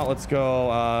bomber out. Let's go.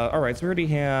 All right, so we already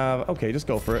have. Okay, just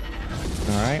go for it.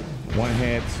 All right, 1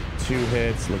 hit, 2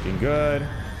 hits, looking good.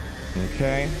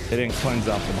 Okay, it didn't cleanse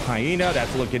off the hyena.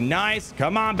 That's looking nice.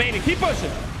 Come on, baby, keep pushing.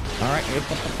 All right,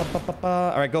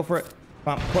 all right, go for it.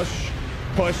 Come on, push.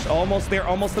 Push, almost there,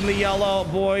 almost in the yellow.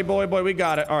 Boy, we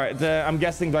got it. All right, I'm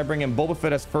guessing, do I bring in Boba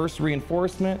Fett as first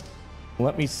reinforcement?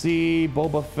 Let me see.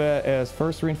 Boba Fett as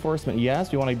first reinforcement.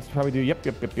 Yes, you want to probably do yep.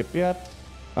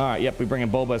 All right, yep, we bring in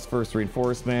Boba as first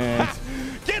reinforcement.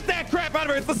 Get that crap out of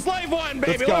here. It's the slave one,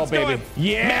 baby. Let's go, baby.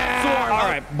 Yeah. All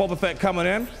right, Boba Fett coming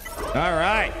in. All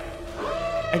right.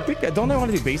 I think, don't I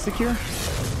want to do basic here?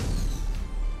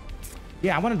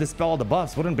 Yeah, I want to dispel all the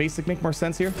buffs. Wouldn't basic make more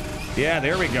sense here? Yeah,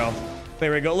 there we go.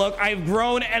 There we go. Look, I've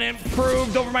grown and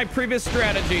improved over my previous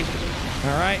strategy.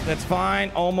 All right, that's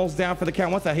fine. Almost down for the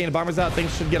count. Once that Hyena bomber's out,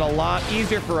 things should get a lot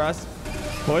easier for us.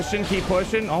 Pushing, keep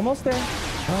pushing. Almost there.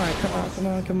 All right,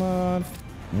 come on.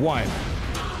 1.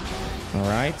 All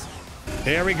right.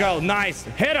 There we go. Nice.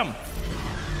 Hit him.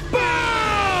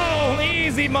 Boom!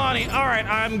 Easy money. All right,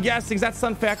 I'm guessing. Is that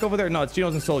Sunfac over there? No, it's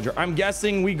Geo's and Soldier. I'm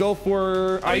guessing we go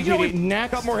for IG next.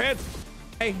 Couple more hits.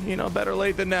 Hey, you know, better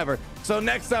late than never. So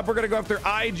next up, we're gonna go after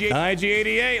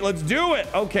IG-88. Let's do it.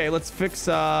 Okay, let's fix.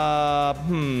 I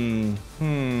mean,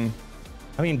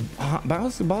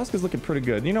 Bosca's looking pretty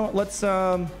good. You know what? Let's.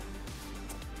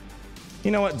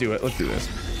 You know what? Do it. Let's do this.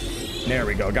 There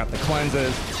we go. Got the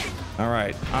cleanses. All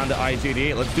right, on to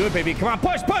IG-88. Let's do it, baby. Come on,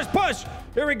 push.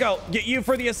 Here we go. Get you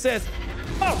for the assist.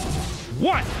 Oh,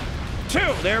 1,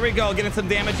 2. There we go. Getting some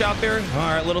damage out there.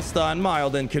 All right, little stun.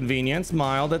 Mild inconvenience.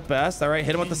 Mild at best. All right,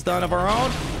 hit him with the stun of our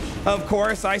own. Of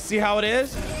course, I see how it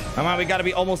is. Come on, we got to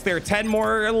be almost there. 10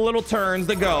 more little turns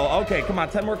to go. Okay, come on.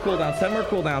 10 more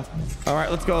cooldowns. All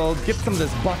right, let's go. Get some of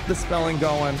this buff dispelling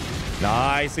going.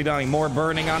 Nicely done. More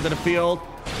burning onto the field.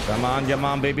 Come on,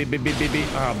 baby.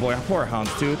 Oh, boy. Poor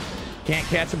Houndstooth. Can't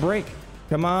catch a break.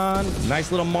 Come on. Nice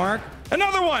little mark.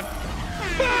 Another one.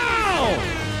 Boom!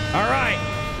 All right.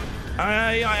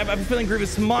 I'm feeling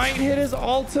Grievous might hit his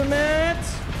ultimate.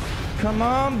 Come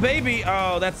on, baby.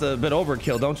 Oh, that's a bit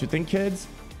overkill, don't you think, kids?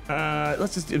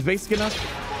 Let's just, is basic enough?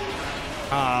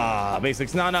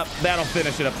 Basic's not enough. That'll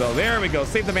finish it up, though. There we go.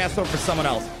 Save the Mass Sword for someone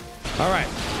else. All right.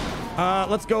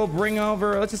 Let's go bring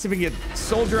over, let's just see if we can get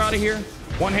Soldier out of here.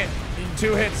 1 hit,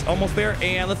 2 hits, almost there.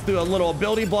 And let's do a little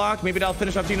ability block. Maybe that'll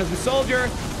finish off Gino's new Soldier.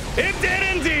 It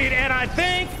did indeed. And I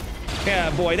think, yeah,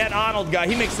 boy, that Arnold guy,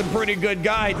 he makes some pretty good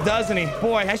guides, doesn't he?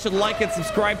 Boy, I should like and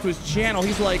subscribe to his channel.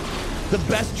 He's like the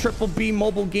best triple B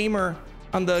mobile gamer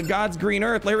on the God's green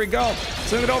earth. There we go.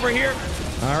 Send it over here.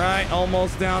 All right,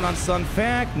 almost down on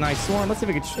Sunfac. Nice swarm. Let's see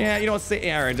if we can, yeah, you know what,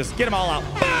 say, all right, just get them all out.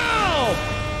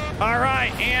 Boom! All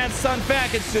right, and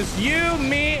Sunfac, it's just you,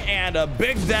 me, and a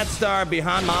big Death Star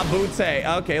behind my booty.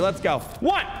 Okay, let's go.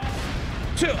 1,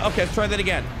 2. Okay, let's try that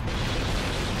again.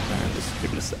 All right, just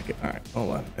give it a second. All right,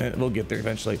 hold on. We'll get there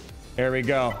eventually. There we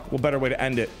go. Well, better way to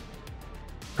end it.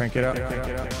 Crank it up.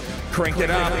 Crank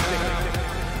it up.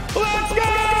 Let's go!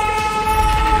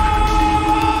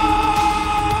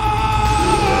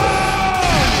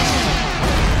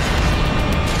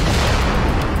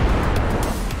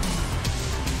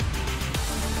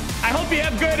 I hope you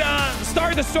have good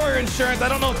Star Destroyer insurance. I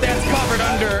don't know if that's covered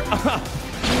under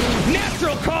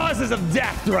natural causes of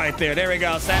death right there. There we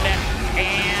go. Send it.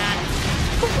 And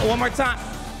one more time.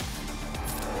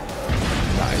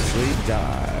 Nicely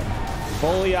done.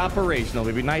 Fully operational,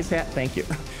 baby. Nice hat. Thank you.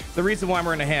 The reason why I'm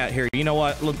wearing a hat here, you know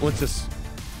what? Let's just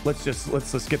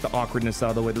get the awkwardness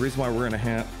out of the way. The reason why we're wearing a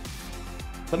hat.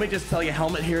 Let me just tell you,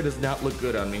 helmet here does not look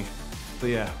good on me. So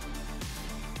yeah.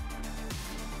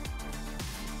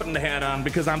 Putting the hat on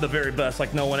because I'm the very best,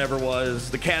 like no one ever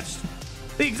was. The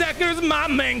Executor's my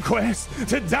main quest.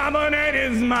 To dominate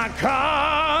is my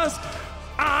cause.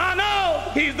 I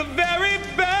know he's the very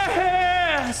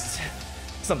best.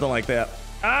 Something like that.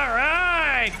 All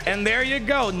right, and there you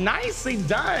go. Nicely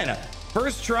done.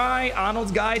 First try,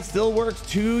 Arnold's guide still works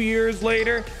 2 years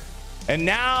later. And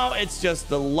now it's just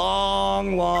the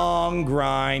long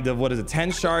grind of, what is it,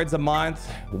 10 shards a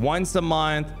month, once a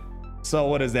month. So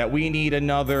what is that? We need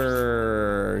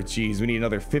another, geez, we need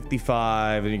another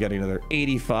 55, and you got another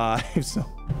 85. So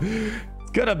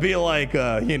it's gonna be like,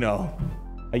 you know,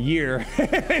 a year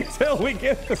until we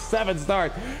get the 7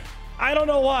 stars. I don't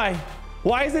know why.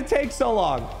 Why does it take so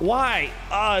long? Why?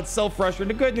 Oh, it's so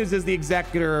frustrating. The good news is the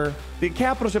Executor, the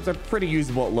capital ships are pretty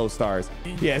usable at low stars.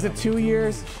 Yeah, is it 2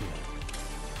 years?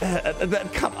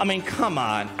 I mean, come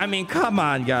on. I mean, come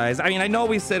on, guys. I mean, I know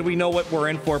we said we know what we're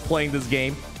in for playing this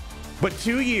game, but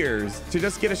 2 years to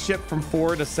just get a ship from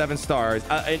 4 to 7 stars,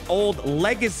 an old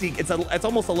legacy, it's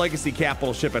almost a legacy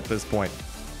capital ship at this point.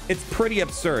 It's pretty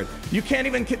absurd. You can't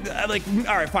even, like,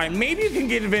 all right, fine. Maybe you can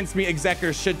convince me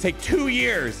Executor should take 2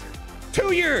 years.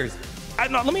 2 years.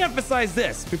 No, let me emphasize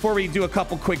this before we do a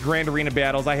couple quick Grand Arena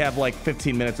battles. I have like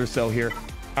 15 minutes or so here.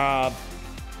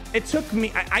 It took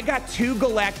me, I got 2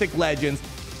 Galactic Legends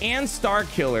and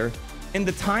Starkiller in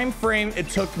the time frame it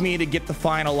took me to get the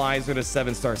finalizer to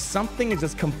 7 stars. Something is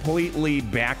just completely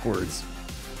backwards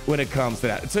when it comes to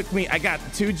that. It took me, I got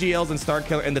 2 GLs and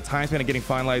Starkiller and the time span of getting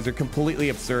finalizer, completely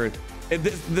absurd.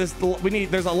 There's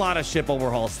a lot of ship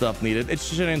overhaul stuff needed. It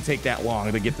shouldn't take that long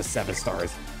to get the 7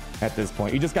 stars. At this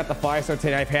point, you just got the 5-star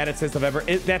today. I've had it since I've ever.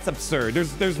 That's absurd.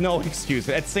 There's no excuse.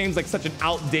 It seems like such an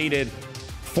outdated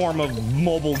form of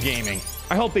mobile gaming.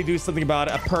 I hope they do something about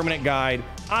it. A permanent guide.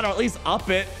 I don't know. At least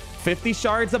up it. 50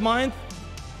 shards a month.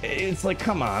 It's like,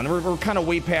 come on. We're kind of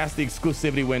way past the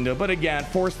exclusivity window. But again,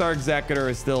 4-star Executor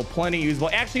is still plenty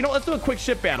usable. Actually, you know, let's do a quick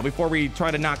ship battle before we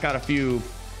try to knock out a few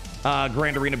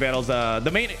Grand Arena battles. I'm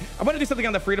going to do something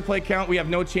on the free-to-play count. We have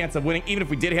no chance of winning, even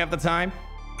if we did have the time.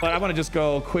 But I want to just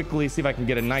go quickly, see if I can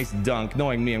get a nice dunk.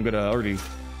 Knowing me, I'm going to already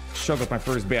struggle with my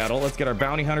first battle. Let's get our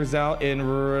bounty hunters out in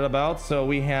about. So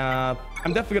we have,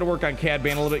 I'm definitely going to work on Cad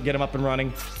Bane a little bit, get him up and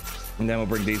running. And then we'll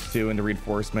bring these 2 into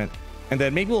reinforcement. And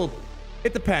then maybe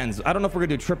it depends. I don't know if we're going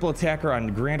to do triple attacker on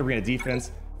Grand Arena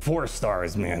defense. 4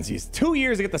 stars, man. Geez, 2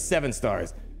 years to get the 7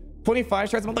 stars. 25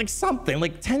 shards a month, like something.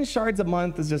 Like 10 shards a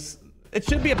month is just, it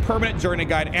should be a permanent journey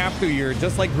guide after a year,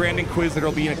 just like Grand Inquisitor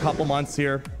will be in a couple months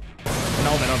here. And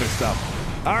all that other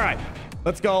stuff. All right,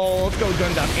 let's go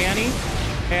gun down Annie.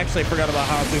 Actually, I forgot about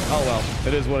how to, oh well,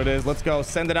 it is what it is. Let's go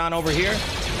send it on over here.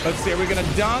 Let's see, are we gonna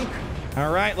dunk?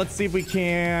 All right, let's see if we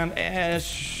can,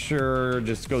 sure,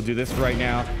 just go do this right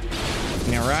now.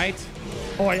 All right.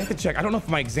 Oh, I have to check. I don't know if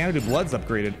my Xanadu Blood's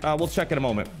upgraded. We'll check in a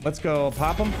moment. Let's go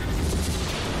pop them.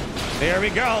 There we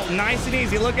go, nice and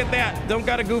easy. Look at that, don't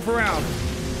gotta goof around.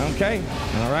 Okay,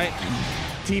 all right.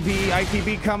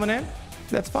 ITB coming in.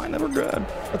 That's fine, then we're good.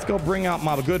 Let's go bring out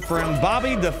my good friend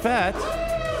Bobby DeFett.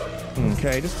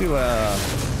 Okay, just do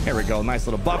here we go, nice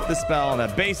little buff dispel on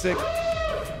that basic.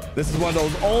 This is one of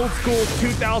those old school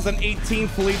 2018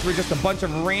 fleets where just a bunch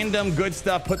of random good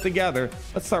stuff put together.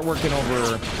 Let's start working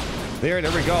over there.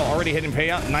 There we go, already hitting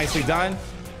payout, nicely done.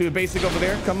 Do a basic over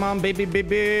there, come on baby.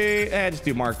 Just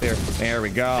do mark there. There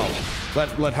we go. Let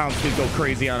Houndstooth go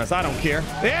crazy on us, I don't care.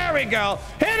 There we go,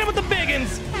 hit him with the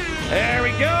biggins. There we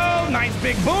go. Nice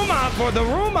big boom out for the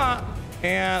Ruma.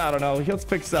 And I don't know. Let's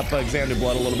fix up Xander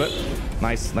Blood a little bit.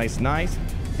 Nice.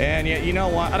 And yeah, you know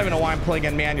what? I don't even know why I'm playing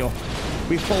in manual.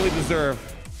 We fully deserve.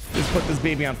 Just put this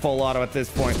baby on full auto at this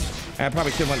point. And I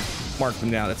probably should have marked them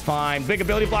down. That's fine. Big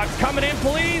ability blocks coming in,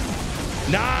 please.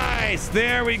 Nice.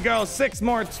 There we go. 6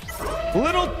 more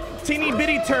little teeny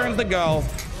bitty turns to go.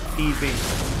 Easy.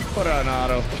 Put it on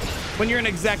auto. When you're an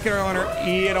Executor owner,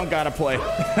 you don't gotta play.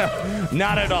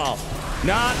 Not at all.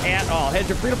 Not at all. Has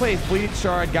your free-to-play fleet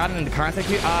shard gotten into contact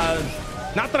with you?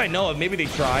 Not that I know of. Maybe they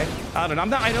tried. I don't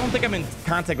know. I don't think I'm in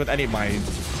contact with any of my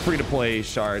free-to-play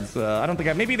shards. I don't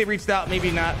think maybe they reached out, maybe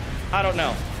not. I don't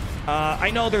know. I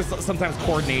know there's sometimes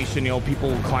coordination. You know,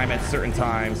 people climb at certain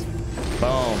times.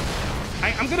 Boom.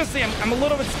 I'm gonna say I'm a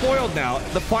little bit spoiled now.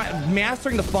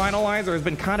 Mastering the finalizer has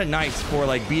been kind of nice for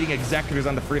like beating Executors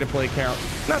on the free-to-play count.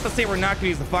 Not to say we're not gonna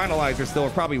use the finalizer still,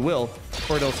 or probably will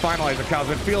for those finalizer counts,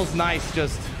 but it feels nice.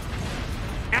 Just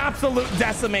absolute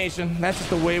decimation. That's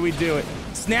just the way we do it.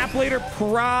 Snap later,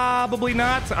 probably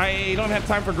not. I don't have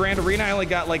time for Grand Arena. I only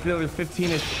got like another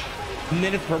 15-ish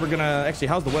minutes before we're gonna. Actually,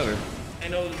 how's the weather? I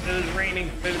know it was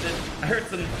raining. I heard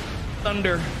some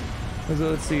thunder.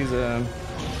 Let's see.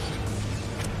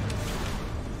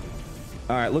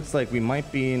 All right, looks like we might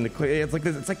be in the clear. It's like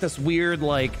this weird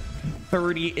like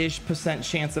 30-ish%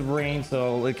 chance of rain.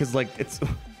 So because like it's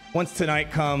once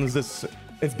tonight comes,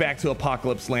 it's back to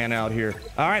apocalypse land out here.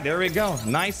 All right, there we go.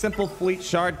 Nice simple fleet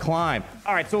shard climb.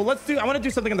 All right, so I want to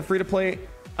do something on the free to play.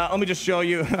 Let me just show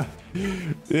you.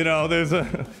 You know, there's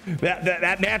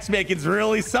that matchmaking's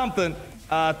really something.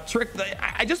 I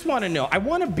just want to know. I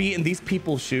want to be in these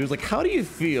people's shoes. Like, how do you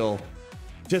feel?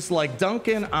 Just like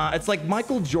Duncan, it's like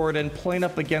Michael Jordan playing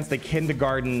up against a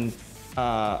kindergarten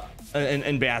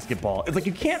in basketball. It's like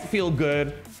you can't feel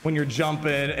good when you're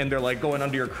jumping and they're like going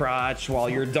under your crotch while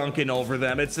you're dunking over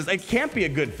them. It's just, it can't be a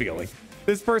good feeling.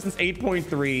 This person's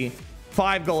 8.3.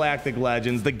 5 Galactic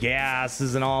Legends, the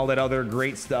gases and all that other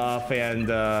great stuff, and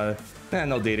no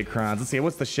Datacrons. Let's see,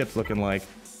 what's the ships looking like?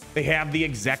 They have the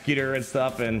Executor and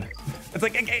stuff, and it's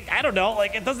like, I don't know,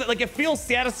 like, it doesn't, like, it feels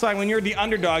satisfying when you're the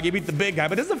underdog, you beat the big guy,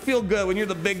 but it doesn't feel good when you're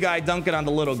the big guy dunking on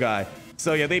the little guy.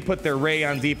 So yeah, they put their Rey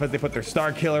on defense, they put their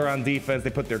Starkiller on defense,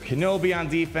 they put their Kenobi on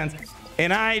defense,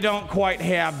 and I don't quite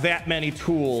have that many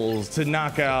tools to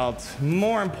knock out,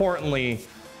 more importantly,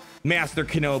 Master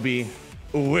Kenobi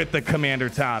with the Commander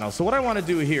Tano. So what I want to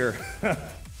do here,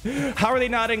 how are they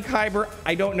not in Kyber?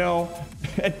 I don't know.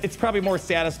 It's probably more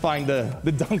satisfying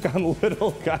the dunk on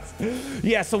little guys.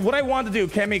 Yeah, so what I want to do,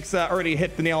 Chemix already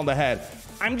hit the nail on the head.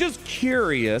 I'm just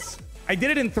curious. I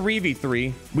did it in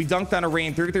 3v3. We dunked on a Rey,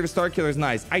 3v3 to Starkiller is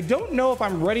nice. I don't know if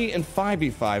I'm ready in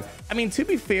 5v5. I mean, to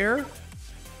be fair,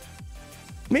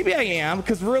 maybe I am,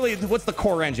 because really, what's the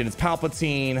core engine? It's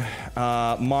Palpatine,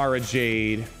 Mara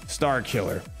Jade,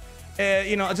 Starkiller.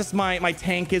 You know, just my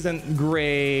tank isn't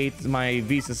great. My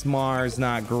Visas Mars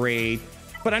not great.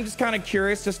 But I'm just kind of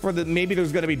curious, just for the, maybe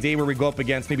there's going to be a day where we go up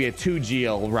against maybe a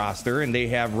 2GL roster and they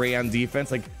have Rey on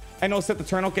defense. Like, I know Sith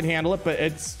Eternal can handle it, but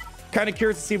it's kind of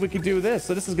curious to see if we can do this.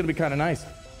 So this is going to be kind of nice.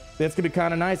 That's going to be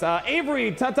kind of nice.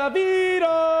 Avery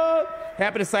Tatavito.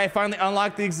 Happy to say I finally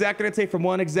unlocked the Executor. Take from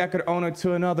one Executor owner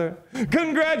to another.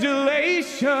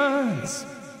 Congratulations.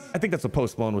 I think that's what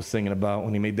Post Malone was singing about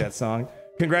when he made that song.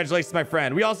 Congratulations, my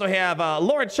friend. We also have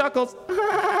Lord Chuckles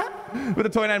with the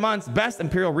 29 months. Best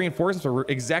Imperial Reinforcements for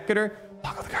Executor.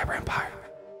 Look at the Kyber Empire.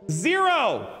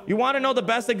 0. You want to know the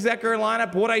best Executor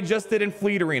lineup? What I just did in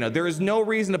Fleet Arena. There is no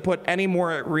reason to put any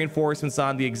more reinforcements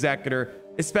on the Executor,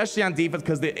 especially on defense,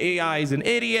 because the AI is an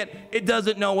idiot. It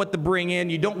doesn't know what to bring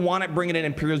in. You don't want it bringing in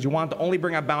Imperials. You want to only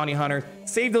bring out Bounty Hunters.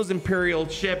 Save those Imperial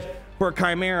ships for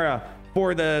Chimera,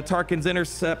 for the Tarkin's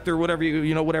Interceptor, whatever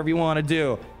whatever you want to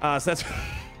do. So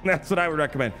that's what I would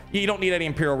recommend. You don't need any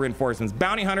Imperial reinforcements.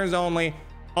 Bounty Hunters only,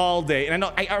 all day. And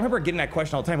I remember getting that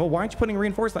question all the time. Well, why aren't you putting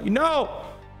reinforcements on? No,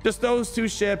 just those 2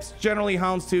 ships. Generally,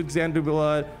 Houndstooth, Xanadu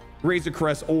Blood, Razor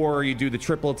Crest, or you do the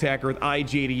triple attacker with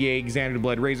IG-88, Xanadu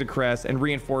Blood, Razor Crest, and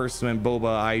reinforcement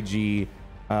Boba, IG,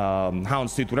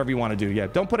 Houndstooth, whatever you want to do. Yeah,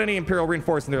 don't put any Imperial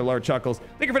reinforcement there, Lord Chuckles.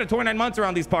 Thank you for the 29 months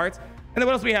around these parts. And then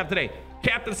what else do we have today?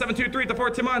 Captain 723 to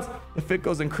 14 months. The fit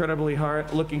goes incredibly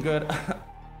hard, looking good.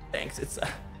 Thanks. It's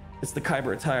the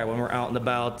Kyber attire when we're out and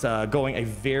about, going a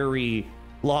very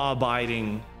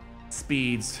law-abiding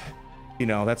speeds. You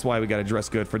know, that's why we got to dress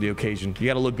good for the occasion. You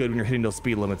got to look good when you're hitting those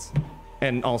speed limits.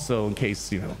 And also in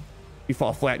case, you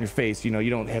fall flat in your face, you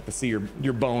don't have to see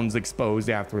your bones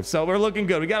exposed afterwards. So we're looking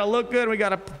good. We got to look good. We got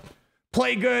to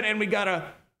play good, and we got to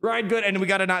ride good, and we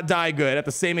got to not die good at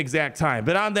the same exact time.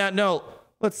 But on that note,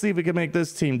 let's see if we can make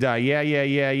this team die. Yeah.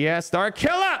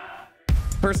 Starkiller!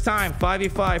 First time,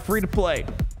 5v5, free to play.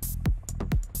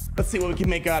 Let's see what we can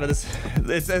make out of this.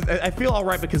 I feel all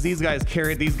right because these guys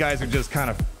carry it. These guys are just kind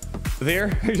of there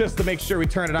just to make sure we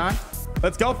turn it on.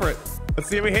 Let's go for it. Let's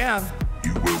see what we have.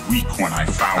 You were weak when I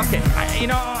found you.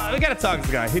 We gotta talk to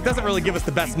this guy. He doesn't really give us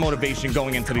the best motivation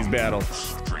going into these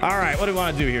battles. All right, what do we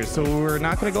want to do here? So we're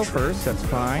not gonna go first. That's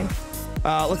fine.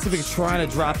 Let's see if we can try to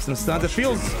drop some stuns. It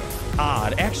feels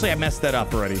odd. Actually, I messed that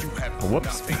up already.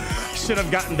 Whoops. Should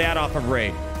have gotten that off of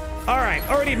Rey. All right,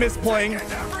 already misplaying.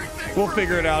 We'll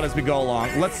figure it out as we go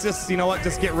along. Let's just,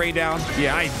 just get Rey down.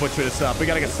 Yeah, I butchered this up. We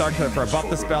got to get Starkiller for a buff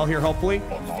the spell here, hopefully.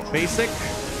 Basic.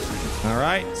 All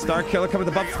right, Starkiller coming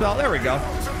with the buff spell. There we go.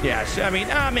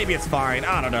 Yeah, maybe it's fine.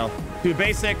 I don't know. Do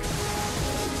basic.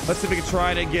 Let's see if we can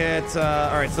try to get...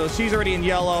 all right, so she's already in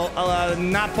yellow.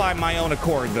 Not by my own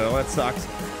accord, though. That sucks.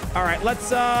 All right,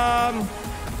 let's...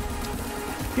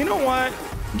 you know what?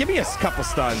 Give me a couple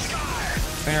stuns.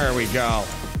 There we go.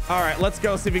 All right, let's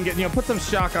go see if we can get, put some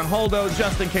shock on Holdo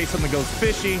just in case something goes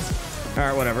fishy. All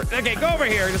right, whatever. Okay, go over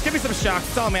here. Just give me some shock.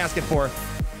 That's all I'm asking for.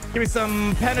 Give me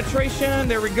some penetration.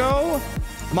 There we go.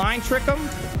 Mind trick him.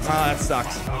 Oh, that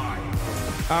sucks.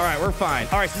 All right, we're fine.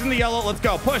 All right, she's in the yellow. Let's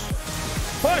go. Push.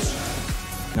 Push.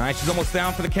 Nice. She's almost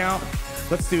down for the count.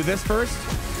 Let's do this first.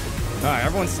 All right,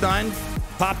 everyone's stunned.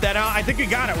 Pop that out. I think we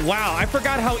got it. Wow, I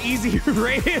forgot how easy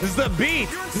Rey is to beat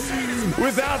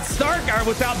without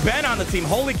without Ben on the team.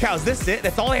 Holy cow, is this it?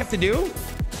 That's all I have to do?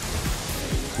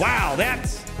 Wow, that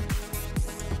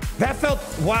felt,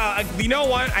 wow. You know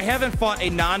what? I haven't fought a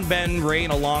non-Ben Rey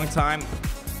in a long time.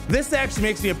 This actually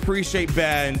makes me appreciate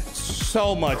Ben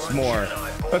so much more.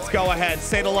 Let's go ahead.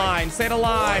 Say the line. Say the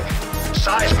line.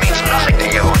 Size means nothing to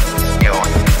you.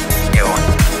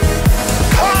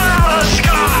 Oh,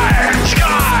 sky!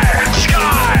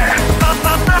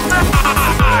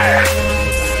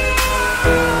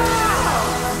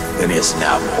 It is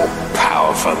now more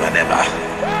powerful than ever.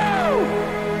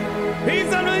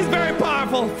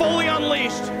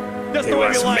 just the way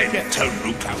we like it.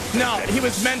 No, he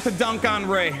was meant to dunk on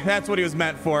Ray. That's what he was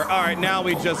meant for. All right, now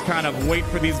we just kind of wait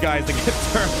for these guys to get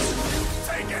turns.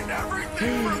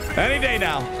 Any day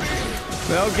now.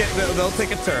 They'll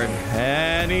take a turn.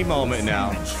 Any moment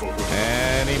now.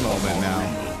 Any moment now.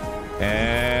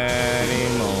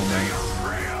 Any moment.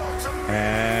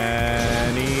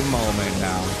 Any moment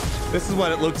now. This is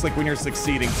what it looks like when you're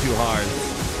succeeding too hard.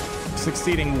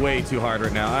 Succeeding way too hard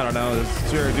right now. I don't know.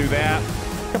 Sure, do that.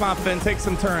 Come on, Finn. Take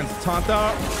some turns.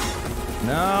 Tonto.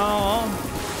 No.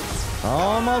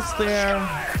 Almost there.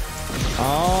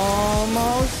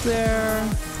 Almost there.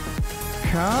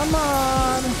 Come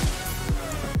on.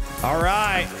 All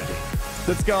right.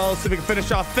 Let's go. See if we can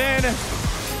finish off Finn.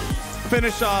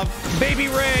 Finish off Baby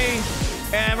Ray.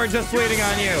 And we're just waiting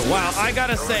on you. Wow, I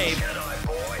gotta say,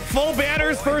 full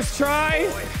banners first try.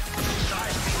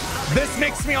 This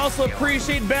makes me also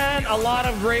appreciate, Ben, a lot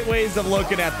of great ways of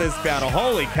looking at this battle.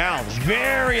 Holy cow,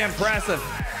 very impressive.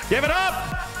 Give it up.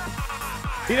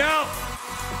 You know,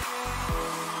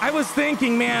 I was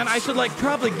thinking, man, I should like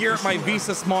probably gear up my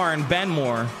Visa Smar and Ben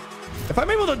more. If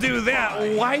I'm able to do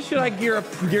that, why should I gear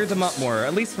them up more?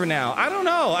 At least for now. I don't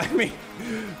know. I mean,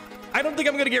 I don't think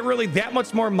I'm gonna get really that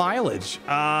much more mileage.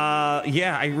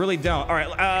 Yeah, I really don't. All right.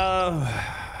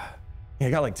 Yeah, I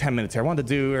got like 10 minutes here. I wanted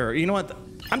to do, or you know what?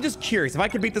 I'm just curious. If I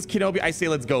could beat this Kenobi, I say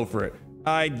let's go for it.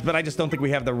 But I just don't think we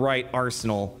have the right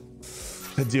arsenal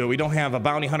to do it. We don't have a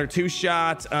bounty hunter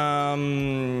 2-shot.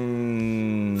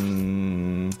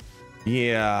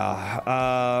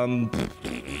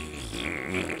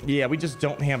 Yeah, we just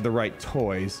don't have the right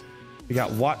toys. We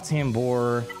got Wat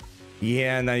Tambor.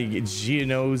 Yeah, and then you get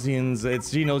Geonosians.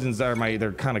 Geonosians are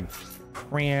they're kind of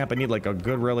cramp. I need like a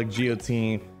good relic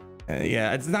guillotine.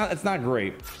 Yeah, it's not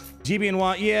great. GB and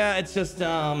Watt, yeah, it's just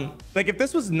like if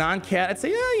this was non-cat, I'd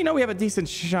say, yeah, you know, we have a decent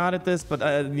shot at this, but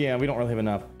yeah, we don't really have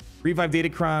enough. Revive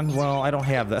Datacron, well, I don't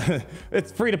have the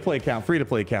it's free to play count.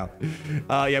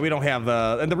 Yeah, we don't have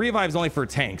and the revive's only for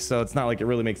tanks, so it's not like it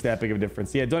really makes that big of a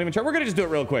difference. Yeah, don't even try. We're gonna just do it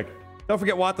real quick. Don't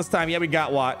forget Watt this time. Yeah, we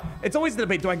got Watt. It's always the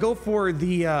debate. Do I go for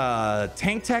the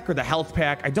tank tech or the health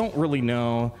pack? I don't really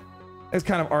know. There's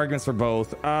kind of arguments for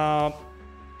both.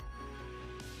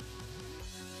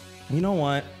 You know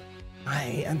what?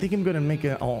 I think I'm gonna make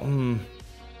it. I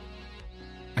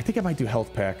think I might do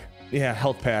health pack. Yeah,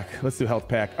 health pack. Let's do health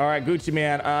pack. All right, Gucci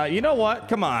man. You know what?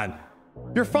 Come on.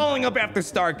 You're following up after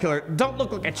Starkiller. Don't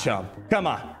look like a chump. Come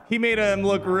on. He made him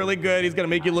look really good. He's gonna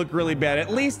make you look really bad.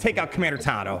 At least take out Commander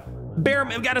Tano.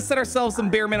 We gotta set ourselves some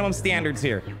bare minimum standards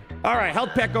here. All right,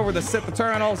 health pack over the Sith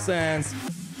Eternal, since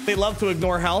they love to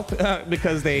ignore health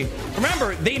because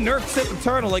remember they nerfed Sith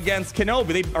Eternal against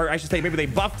Kenobi. Or I should say maybe they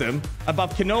buffed him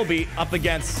above Kenobi up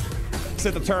against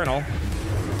Sith Eternal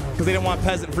because they didn't want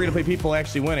peasant free-to-play people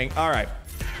actually winning. All right.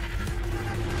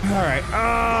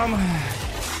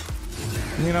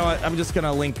 You know what? I'm just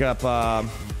gonna link up.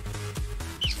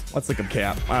 Let's link up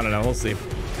Cap. I don't know. We'll see.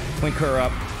 Link her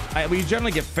up. We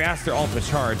generally get faster off the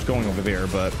charge going over there,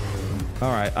 but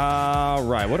all right.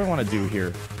 Right. What do I want to do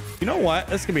here? You know what?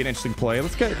 This could be an interesting play.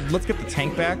 Let's get the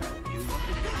tank back.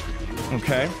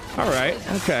 Okay. All right.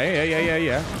 Okay.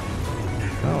 Yeah.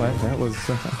 Oh, that was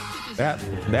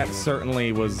that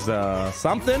certainly was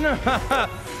something.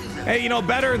 Hey, you know,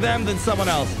 better them than someone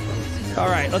else. All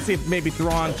right. Let's see if maybe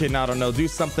Thrawn can, I don't know, do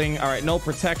something. All right. No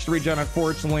protection regen,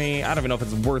 unfortunately. I don't even know if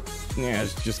it's worth. Yeah,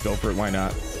 just go for it. Why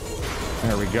not?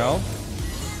 There we go.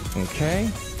 Okay.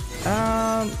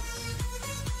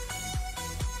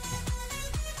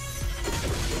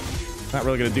 Not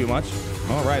really gonna do much.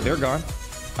 All right, they're gone.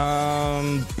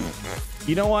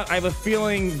 You know what? I have a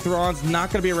feeling Thrawn's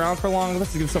not gonna be around for long.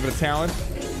 Let's give something to Talon.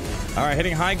 All right,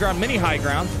 hitting high ground, mini high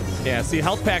ground. Yeah, see,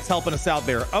 health pack's helping us out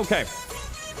there. Okay.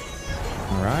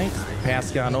 All right,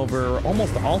 pass on over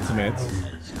almost the ultimate.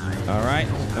 All right,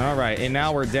 and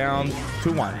now we're down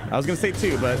 2-1. I was gonna say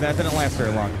 2, but that didn't last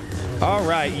very long. All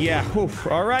right, yeah. Oof.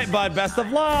 All right, bud. Best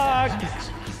of luck.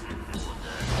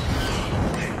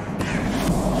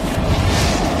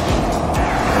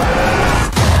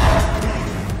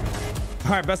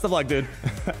 All right, best of luck, dude.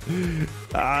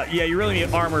 Yeah, you really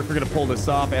need armor if you're gonna pull this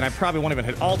off, and I probably won't even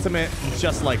hit ultimate,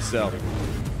 just like so.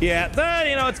 Yeah, then,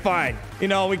 you know, it's fine. You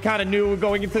know, we kind of knew we're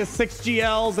going into the 6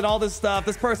 GLs and all this stuff.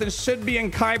 This person should be in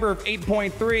Kyber of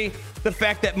 8.3. The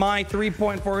fact that my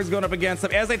 3.4 is going up against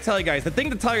them. As I tell you guys, the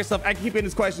thing to tell yourself, I keep getting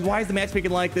this question, why is the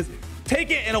matchmaking like this? Take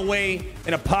it in a way,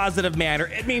 in a positive manner.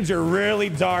 It means you're really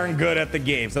darn good at the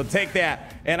game. So take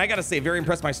that. And I got to say, very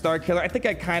impressed by Starkiller. I think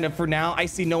I kind of, for now, I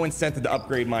see no incentive to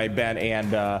upgrade my Ben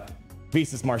and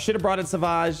Visa Smart. Should have brought in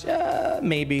Savage.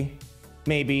 Maybe.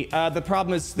 Maybe. The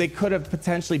problem is they could have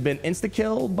potentially been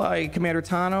insta-killed by Commander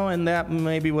Tano, and that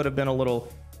maybe would have been a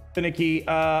little finicky.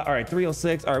 All right,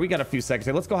 306. All right, we got a few seconds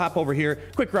here. Let's go hop over here.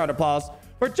 Quick round of applause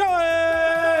for Joey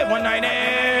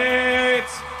 198.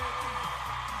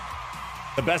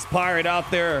 The best pirate out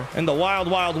there in the wild,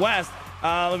 wild west.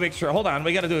 Let me make sure. Hold on.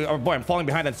 We got to do. Oh boy, I'm falling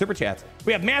behind on super chats.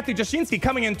 We have Matthew Jashinsky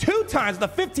coming in 2 times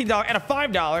with a $15 and a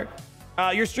 $5.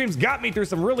 Your streams got me through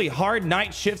some really hard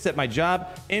night shifts at my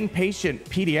job. Inpatient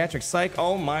pediatric psych.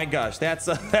 Oh my gosh, that's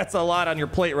a lot on your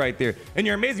plate right there. And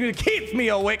your amazing music keeps me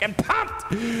awake and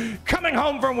pumped. Coming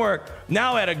home from work.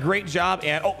 Now at a great job.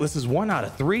 And oh, this is 1 out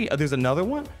of 3. There's another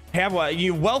one.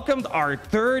 You welcomed our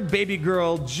 3rd baby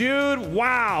girl, Jude.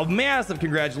 Wow, massive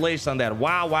congratulations on that.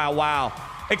 Wow, wow, wow.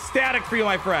 Ecstatic for you,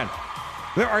 my friend.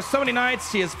 There are so many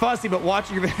nights she is fussy, but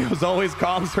watching your videos always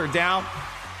calms her down.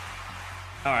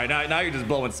 All right, now you're just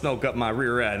blowing smoke up my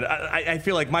rear end. I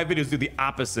feel like my videos do the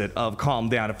opposite of calm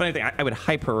down. If anything, I would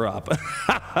hype her up.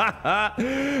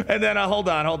 And then hold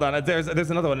on.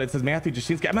 There's another one. It says Matthew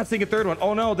Jashinsky. I'm not seeing a 3rd one.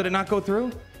 Oh no, did it not go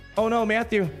through? Oh no,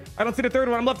 Matthew, I don't see the 3rd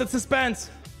one. I'm left in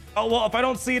suspense. Oh well, if I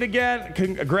don't see it again,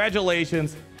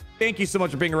 congratulations. Thank you so much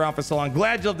for being around for so long.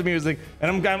 Glad you love the music,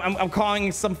 and I'm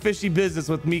calling some fishy business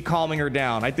with me calming her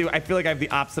down. I feel like I have the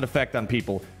opposite effect on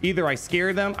people. Either I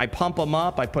scare them, I pump them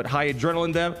up, I put high adrenaline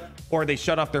in them, or they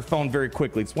shut off their phone very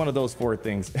quickly. It's one of those 4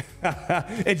 things.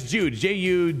 It's Jude,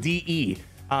 Jude,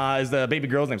 is the baby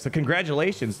girl's name. So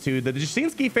congratulations to the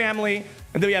Jashinsky family,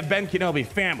 and then we have Ben Kenobi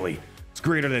family. It's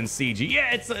greater than CG.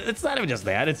 Yeah, it's not even just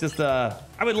that. It's just I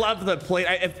would love to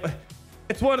play.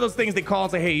 It's one of those things they call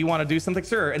and say, hey, you want to do something?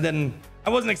 Sure. And then I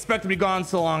wasn't expecting to be gone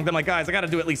so long. Then I'm like, guys, I got to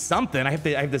do at least something. I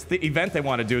have this event I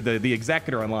want to do, the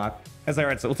Executor Unlocked. I was like, all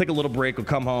right, so we'll take a little break. We'll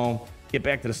come home, get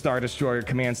back to the Star Destroyer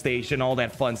command station, all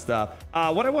that fun stuff.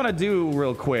 What I want to do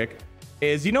real quick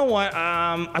is, you know what?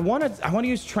 I want to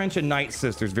use Trench and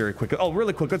Nightsisters very quick. Oh,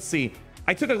 really quick. Let's see.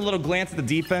 I took a little glance at the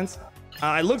defense.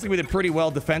 It looks like we did pretty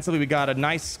well defensively. We got a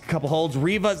nice couple holds.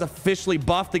 Reva is officially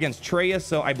buffed against Traya,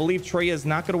 so I believe Traya is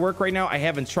not going to work right now. I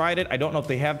haven't tried it. I don't know if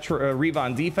they have Reva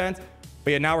on defense.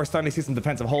 But yeah, now we're starting to see some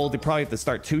defensive holds. They probably have to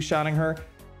start 2-shotting her.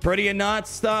 Pretty nuts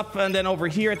stuff. And then over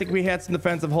here, I think we had some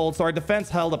defensive holds. So our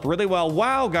defense held up really well.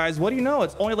 Wow, guys, what do you know?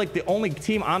 It's only like the only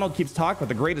team Arnold keeps talking about,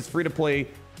 the greatest free-to-play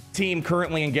team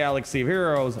currently in Galaxy of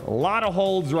Heroes. A lot of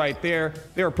holds right there.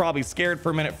 They were probably scared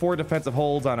for a minute. 4 defensive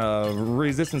holds on a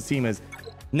resistance team is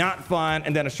not fun.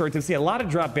 And then a short to see a lot of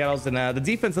drop battles, and the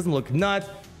defense doesn't look nuts.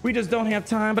 We just don't have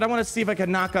time, but I want to see if I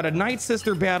can knock out a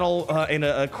Nightsister battle in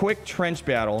a quick trench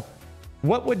battle.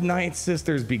 What would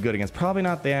Nightsisters be good against? Probably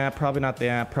not that, probably not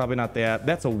that, probably not that.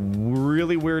 That's a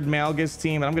really weird Malgus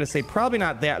team, and I'm going to say probably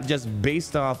not that, just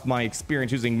based off my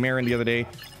experience using Merrin the other day.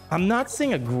 I'm not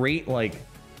seeing a great, like,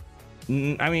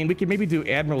 I mean, we could maybe do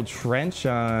Admiral Trench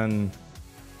on...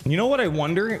 You know what I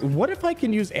wonder? What if I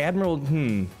can use Admiral...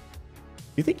 You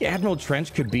think Admiral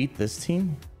Trench could beat this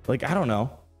team? Like, I don't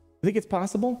know. You think it's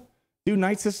possible? Do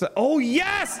Nightsister... Oh,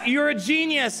 yes! You're a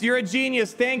genius! You're a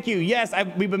genius. Thank you. Yes,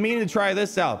 we've been meaning to try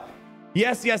this out.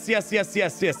 Yes, yes, yes, yes,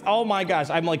 yes, yes. Oh my gosh.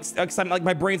 I'm like,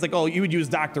 my brain's like, oh, you would use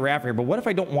Dr. Raff here, but what if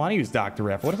I don't want to use Dr.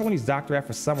 Raff? What if I want to use Dr. Raff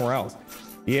for somewhere else?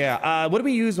 Yeah, what did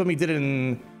we use when we did it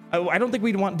in... I don't think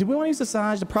we'd want... Did we want to use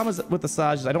Asajj? The problem is with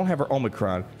Asajj is I don't have her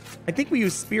Omicron. I think we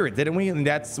used Spirit, didn't we? And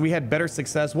we had better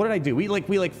success. What did I do? We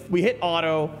hit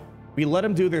auto. We let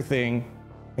them do their thing.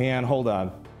 And hold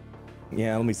on.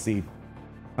 Yeah, let me see.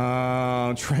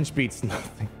 Trench beats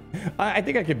nothing. I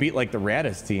think I could beat like the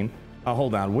Radis team.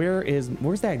 Hold on.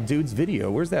 Where's that dude's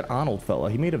video? Where's that Arnold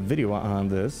fella? He made a video on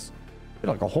this. He did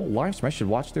like a whole live stream. I should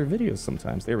watch their videos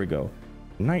sometimes. There we go.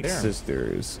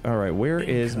 Nightsisters. All right, where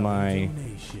is my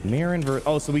Merrin?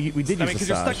 Oh, so we did use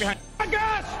Asajj. Oh my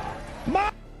gosh!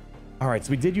 All right,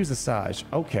 so we did use Asajj.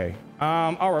 Okay.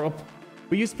 All right. Well,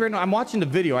 we used Spirit. I'm watching the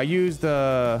video. I used.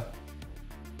 But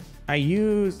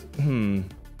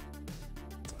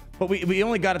we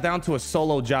only got it down to a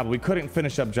solo Jabba. We couldn't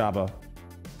finish up Jabba.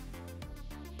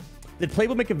 Did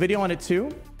Playbook make a video on it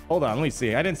too? Hold on, let me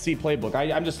see. I didn't see Playbook.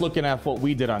 I'm just looking at what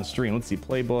we did on stream. Let's see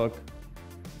Playbook.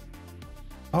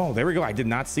 Oh, there we go. I did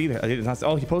not see that. I did not see.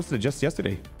 Oh, he posted it just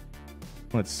yesterday.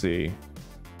 Let's see.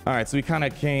 All right, so we kind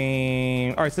of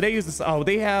came. All right, so they use this. Oh,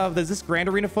 they have. Is this Grand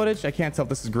Arena footage? I can't tell if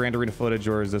this is Grand Arena footage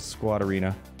or is this Squad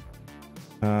Arena.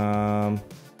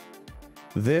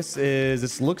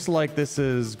 This looks like this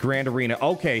is Grand Arena.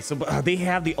 Okay, so they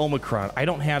have the Omicron. I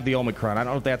don't have the Omicron. I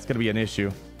don't know if that's going to be an issue.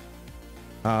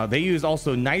 They use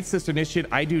also Nightsister Initiate.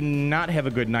 I do not have a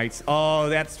good Nights. Oh,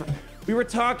 that's... We were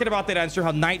talking about that. I'm sure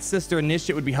how Nightsister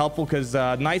Initiate would be helpful because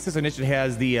Nightsister Initiate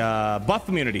has the buff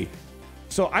immunity.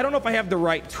 So I don't know if I have the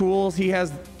right tools. He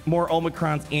has more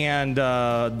Omicrons and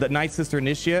the Nightsister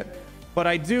Initiate. But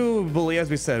I do believe, as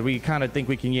we said, we kind of think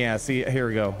we can, yeah, see, here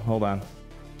we go. Hold on.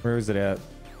 Where is it at?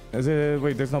 Is it,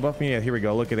 wait, there's no buff me? Yeah, here we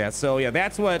go. Look at that. So yeah,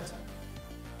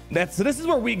 so this is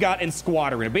where we got in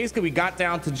Squad Arena. Basically, we got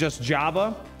down to just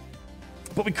Jabba,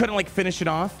 but we couldn't like finish it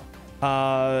off.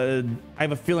 I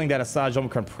have a feeling that Asajj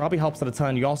Omicron probably helps out a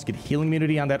ton. You also get healing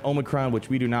immunity on that Omicron, which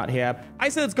we do not have. I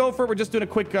said let's go for it. We're just doing a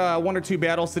quick 1 or 2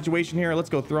 battle situation here. Let's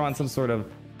go throw on some sort of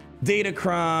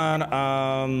Datacron.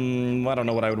 I don't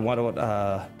know what I would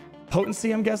want.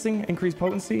 Potency, I'm guessing. Increased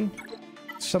potency.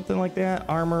 Something like that.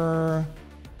 Armor.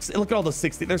 Look at all those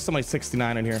 60. There's so many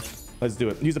 69 in here. Let's do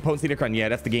it. Use a potency Datacron. Yeah,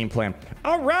 that's the game plan.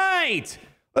 All right.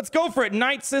 Let's go for it.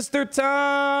 Nightsister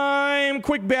time.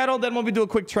 Quick battle. Then we'll do a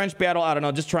quick trench battle. I don't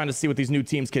know. Just trying to see what these new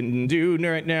teams can do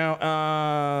right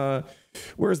now.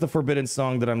 Where's the forbidden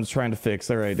song that I'm trying to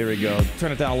fix? All right, there we go.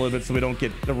 Turn it down a little bit so we don't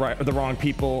get the wrong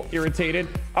people irritated.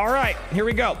 All right, here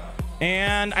we go.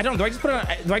 And I don't know. Do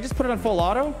I just put it on full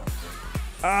auto?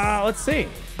 Let's see.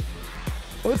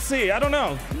 Let's see. I don't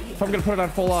know if I'm gonna put it on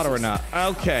full auto or not.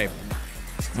 Okay.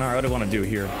 All right, what do I want to do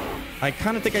here? I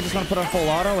kind of think I just want to put on full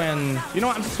auto, and you know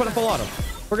what? I'm just putting full auto.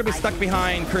 We're gonna be stuck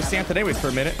behind Cursant anyways for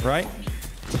a minute, right?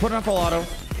 So put it on full auto.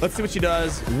 Let's see what she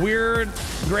does. Weird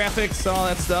graphics, all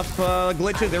that stuff,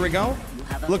 glitches. There we go.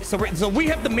 Look, so we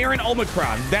have the Merrin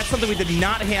Omicron. That's something we did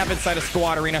not have inside of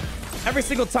Squad Arena. Every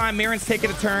single time Merrin's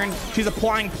taking a turn, she's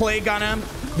applying plague on them.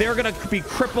 They're gonna be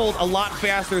crippled a lot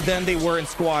faster than they were in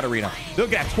Squad Arena.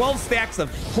 Look at that, 12 stacks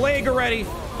of plague already.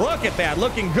 Look at that,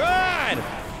 looking good.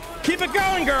 Keep it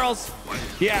going, girls.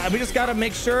 Yeah, we just gotta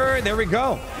make sure. There we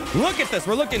go. Look at this.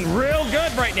 We're looking real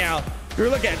good right now. You're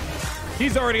looking.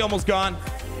 He's already almost gone.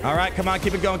 All right, come on,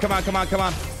 keep it going. Come on, come on, come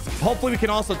on. Hopefully we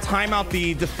can also time out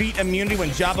the defeat immunity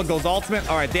when Jabba goes ultimate.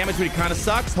 All right, damage immunity kind of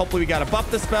sucks. Hopefully we got to buff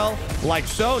the spell like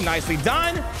so. Nicely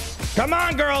done. Come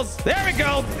on, girls. There we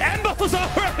go. Embo's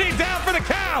already down for the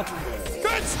count.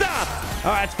 Good stuff.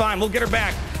 All right, it's fine. We'll get her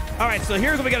back. All right, so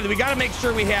here's what we got to do. We got to make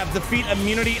sure we have defeat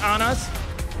immunity on us.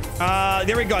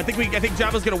 There we go. I think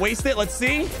Jabba's gonna waste it. Let's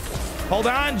see. Hold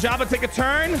on. Jabba, take a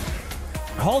turn.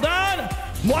 Hold on.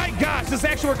 My gosh, this is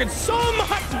actually working so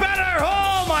much better.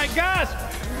 Oh my gosh.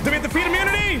 Did we have defeat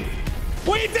immunity?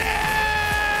 We did!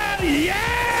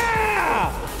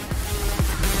 Yeah!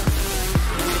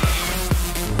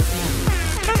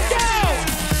 Let's go!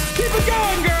 Keep it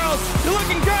going, girls. You're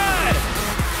looking good.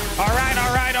 All right,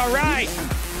 all right, all right.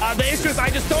 The issue is I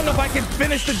just don't know if I can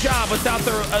finish the job without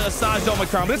the Asajj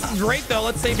Omicron. But this is great, though.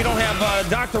 Let's say if you don't have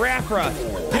Dr. Afra,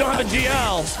 you don't have a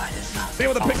GL. Being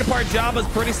able to pick apart Jabba is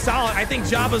pretty solid. I think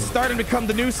Jabba's starting to become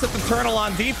the new Sith Eternal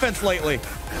on defense lately.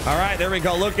 All right, there we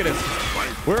go. Look at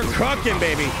us. We're cooking,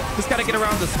 baby. Just got to get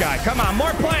around this guy. Come on,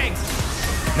 more plagues.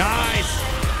 Nice.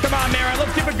 Come on, Merrin.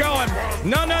 Let's keep it going.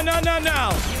 No, no, no, no,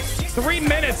 no. 3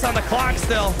 minutes on the clock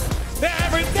still.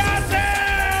 Every dozen.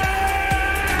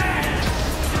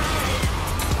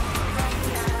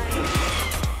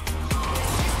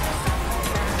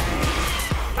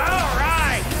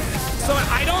 So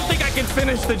I don't think I can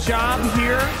finish the job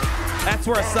here. That's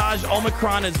where Asajj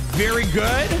Omicron is very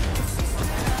good.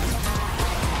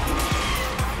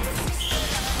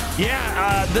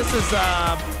 Yeah, this is,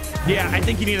 yeah, I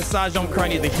think you need Asajj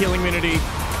Omicron. You need the healing immunity,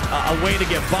 a way to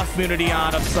get buff immunity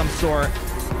on of some sort.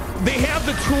 They have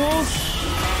the tools.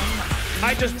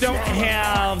 I just don't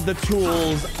have the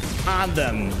tools on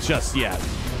them just yet.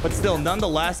 But still,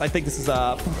 nonetheless, I think this is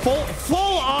a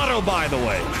full auto, by the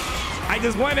way. I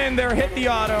just went in there, hit the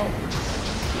auto.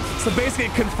 So basically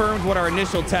it confirmed what our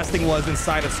initial testing was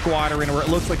inside of Squad Arena, where it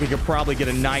looks like we could probably get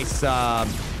a nice, yeah,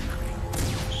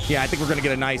 I think we're going to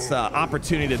get a nice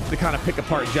opportunity to kind of pick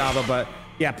apart Jabba. But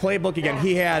yeah, playbook again.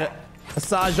 He had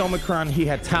Asajj Omicron. He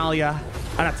had Talia.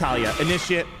 Not Talia.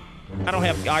 Initiate. I don't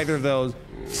have either of those.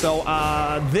 So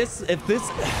yeah,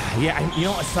 you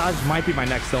know, Asajj might be my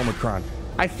next Omicron.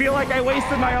 I feel like I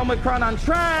wasted my Omicron on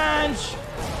Trench.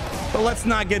 But let's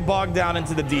not get bogged down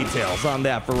into the details on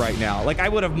that for right now. Like, I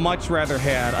would have much rather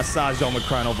had Asajj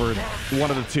Omicron over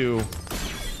one of the 2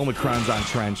 Omicrons on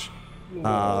Trench.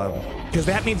 Because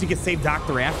that means you can save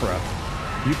Dr. Afra.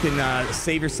 You can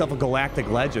save yourself a Galactic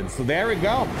Legend. So there we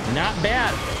go. Not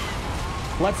bad.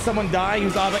 Let someone die.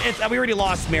 Use auto. We already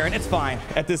lost Merrin. It's fine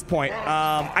at this point.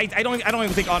 I don't even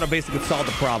think auto basic would solve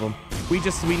the problem. We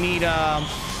need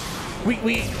we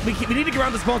need to get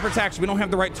around this bonus protection. We don't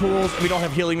have the right tools, and we don't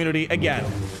have healing immunity. Again,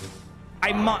 do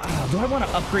I want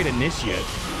to upgrade Initiate?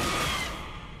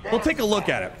 We'll take a look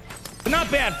at it. But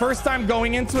not bad. First time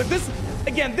going into it. This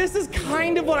is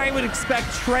kind of what I would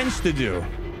expect Trench to do.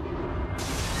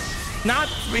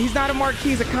 He's not a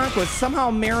Marquis at Conquest.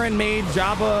 Somehow Merrin made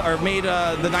Jabba, or made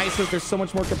the Nightsisters so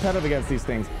much more competitive against these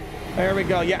things. There we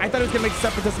go. Yeah, I thought it was gonna make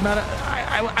Separatist meta.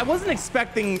 I wasn't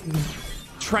expecting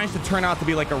Trench to turn out to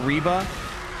be like a Reba,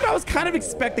 but I was kind of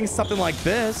expecting something like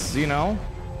this, you know?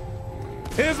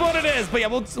 It is what it is. But yeah,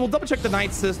 we'll double check the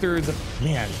Nightsisters.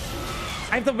 Man,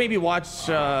 I have to maybe watch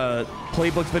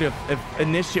Playbook's video if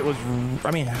Initiate was,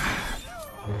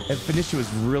 if Initiate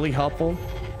was really helpful.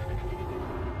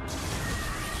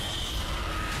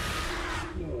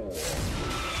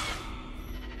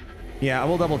 Yeah, I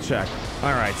will double check.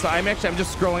 All right, so I'm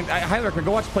just scrolling. I highly recommend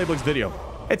go watch Playbook's video.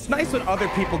 It's nice when other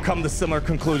people come to similar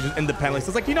conclusions independently. So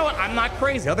it's like, you know what? I'm not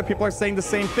crazy. Other people are saying the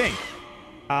same thing.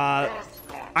 I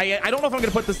don't know if I'm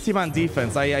gonna put this team on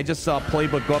defense. I just saw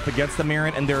Playbook go up against the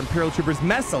Merrin and their Imperial Troopers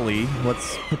messily.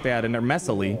 Let's put that in there.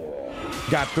 Messily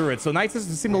got through it. So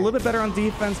Nightsisters seemed a little bit better on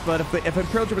defense, but if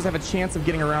Imperial Troopers have a chance of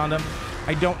getting around them,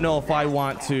 I don't know if I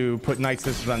want to put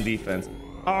Nightsisters on defense.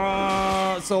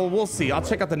 So we'll see. I'll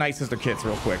check out the Nightsister kits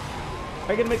real quick.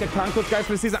 Are you gonna make a Conquest, guys,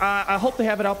 for the season? I hope to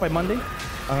have it out by Monday.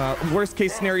 Worst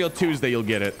case scenario, Tuesday you'll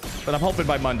get it, but I'm hoping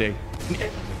by Monday.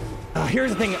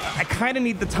 Here's the thing, I kind of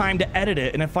need the time to edit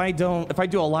it, and if I do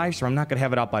a live stream, I'm not gonna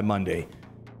have it out by Monday.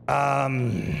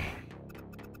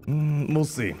 We'll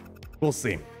see. We'll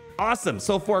see. Awesome.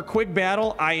 So for a quick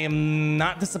battle, I am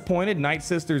not disappointed.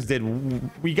 Nightsisters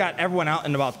we got everyone out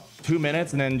in about 2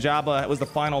 minutes, and then Jabba was the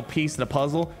final piece of the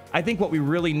puzzle. I think what we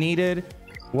really needed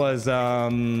was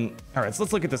all right, so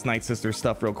let's look at this Nightsister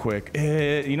stuff real quick.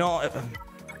 You know,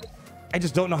 I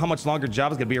just don't know how much longer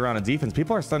Jabba's gonna be around on defense.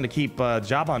 People are starting to keep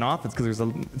Jabba on offense because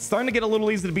it's starting to get a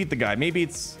little easy to beat the guy. Maybe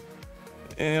it's,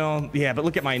 you know, yeah, but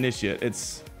look at my Initiate.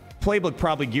 It's Playbook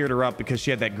probably geared her up because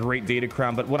she had that great data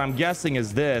crown, but what I'm guessing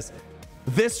is this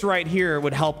right here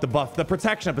would help the buff. The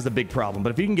protection up is a big problem,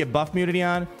 but if you can get buff immunity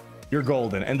on, you're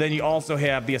golden. And then you also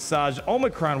have the Asajj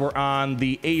Omicron. We're on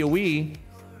the AoE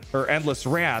or Endless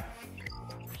Wrath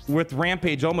with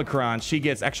Rampage Omicron. She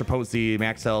gets extra potency,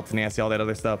 max health, tenacity, all that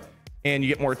other stuff, and you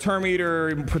get more turn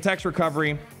meter, protection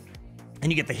recovery,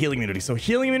 and you get the healing immunity. So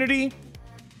healing immunity,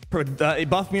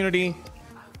 buff immunity.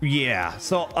 Yeah.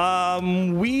 So did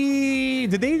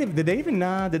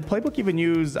Playbook even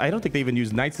use? I don't think they even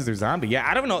used Nightsister Zombie. Yeah,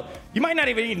 I don't know. You might not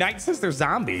even need Nightsister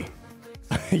Zombie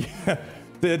yeah,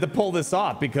 to pull this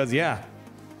off because yeah,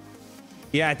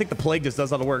 I think the Plague just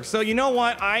does all the work. So you know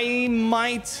what? I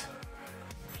might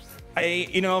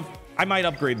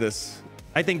upgrade this.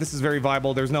 I think this is very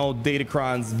viable. There's no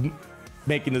Datacrons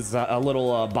making this a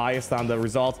little biased on the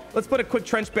results. Let's put a quick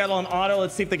trench battle on auto.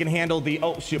 Let's see if they can handle the.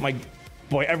 Oh shoot, my.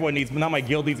 Boy, everyone needs, not my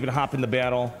guild needs me to hop in the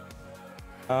battle.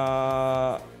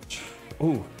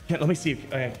 Ooh, let me see.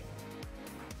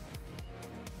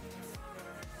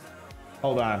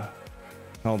 Hold on.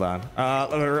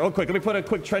 Real quick, let me put a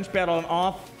quick trench battle on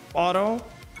off auto.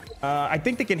 I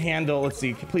think they can handle, let's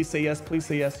see, please say yes, please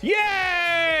say yes.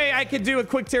 Yay! I could do a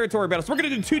quick territory battle. So we're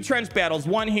gonna do 2 trench battles,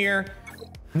 one here,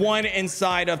 one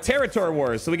inside of Territory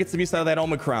Wars. So we get some use out of that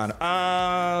Omicron.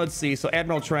 Let's see, so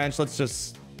Admiral Trench, let's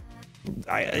just,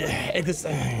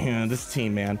 this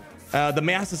team, man. The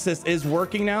mass assist is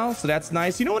working now, so that's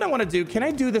nice. You know what I want to do? Can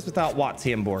I do this without Wat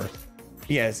Tambor?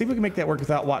 Yeah, see if we can make that work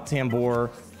without Wat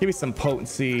Tambor. Give me some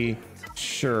potency.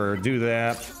 Sure, do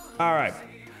that. All right.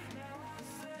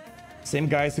 Same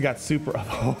guys who got super.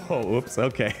 Oh, oops.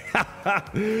 Okay.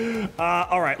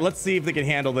 All right, let's see if they can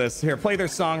handle this. Here, play their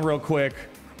song real quick.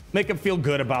 Make them feel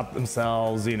good about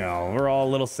themselves, you know. We're all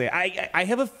a little sad. I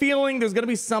have a feeling there's gonna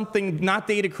be something, not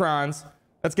Datacrons,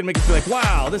 that's gonna make it feel like,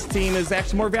 wow, this team is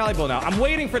actually more valuable now. I'm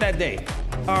waiting for that day.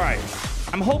 All right,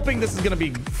 I'm hoping this is gonna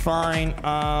be fine.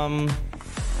 All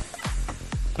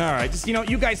right, just, you know,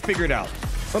 you guys figure it out.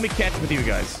 Let me catch with you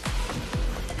guys.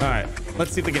 All right,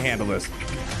 let's see if we can handle this.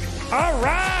 All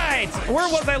right,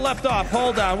 where was I left off?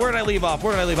 Hold on, where did I leave off?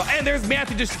 And there's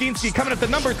Matthew Jaskinsky coming at the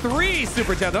number 3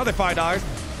 super chat, another $5.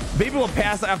 Maybe we'll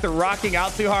pass after rocking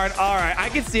out too hard. All right, I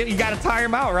can see it. You got to tire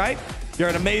him out, right? You're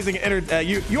an amazing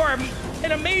you are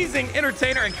an amazing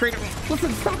entertainer and creator.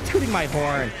 Listen, stop tooting my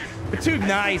horn. You're too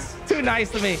nice to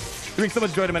me. You bring so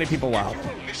much joy to many people. Wow.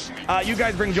 You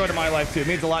guys bring joy to my life too. It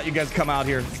means a lot. You guys come out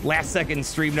here, last second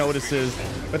stream notices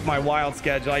with my wild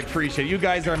schedule. I appreciate it. You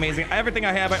guys are amazing. Everything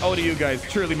I have, I owe to you guys.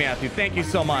 Truly, Matthew. Thank you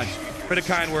so much for the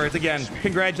kind words. Again,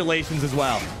 congratulations as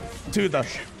well to the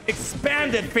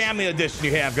expanded family edition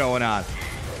you have going on.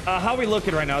 How are we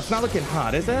looking right now? It's not looking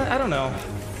hot, is it? I don't know.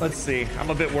 Let's see. I'm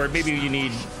a bit worried. Maybe you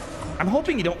need. I'm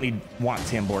hoping you don't need Wat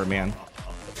Tambor, man.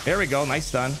 There we go. Nice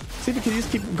stun. See if we can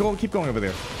just keep going over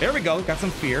there. There we go. Got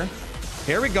some fear.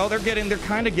 Here we go. They're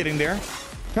kind of getting there.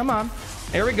 Come on.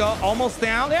 There we go. Almost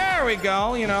down. There we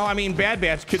go. You know, I mean, Bad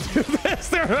Batch could do this.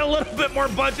 They're a little bit more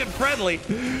budget friendly.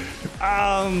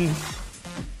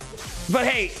 But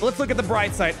hey, let's look at the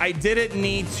bright side. I didn't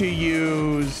need to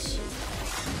use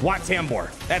Wat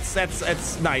Tambor.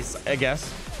 That's nice, I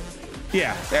guess.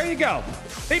 Yeah, there you go.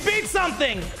 They beat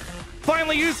something.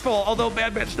 Finally useful. Although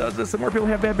Bad Batch does this, and more people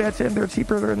have Bad Batch and they're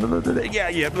cheaper.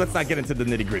 Yeah. But let's not get into the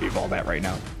nitty gritty of all that right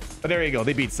now. But there you go.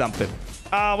 They beat something.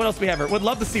 What else do we have here? Would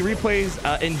love to see replays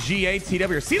in GA, TW,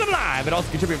 or see them live, and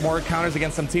also contribute more counters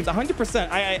against some teams.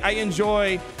 100%. I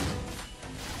enjoy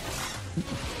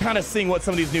kind of seeing what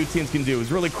some of these new teams can do. It's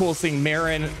really cool seeing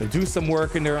Merrin do some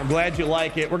work in there. I'm glad you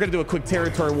like it. We're going to do a quick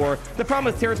territory war. The problem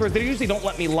with territories, they usually don't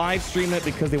let me live stream it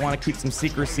because they want to keep some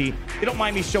secrecy. They don't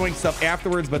mind me showing stuff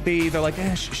afterwards, but they're like,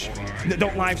 shh.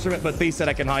 Don't live stream it, but they said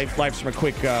I can live stream a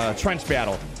quick trench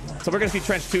battle. So we're going to see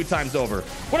trench 2 times over.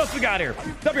 What else we got here?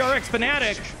 WRX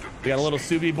Fanatic. We got a little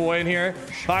Subi boy in here.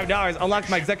 $5. Unlocked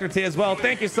my Executor today as well.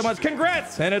 Thank you so much.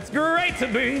 Congrats. And it's great to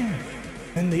be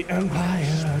in the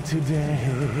Empire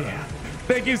today.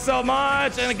 Thank you so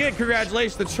much. And again,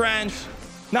 congratulations to Trench.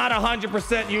 Not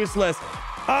 100% useless.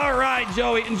 All right,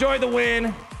 Joey, enjoy the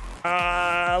win.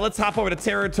 Let's hop over to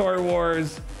Territory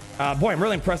Wars. Boy, I'm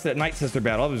really impressed at Nightsister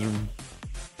battle.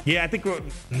 Yeah, I think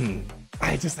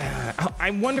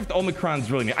I wonder if the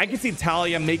Omicron's really new. I can see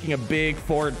Talia making a big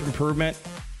forward improvement.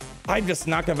 I'm just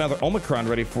not gonna have another Omicron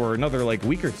ready for another like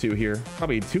week or two here.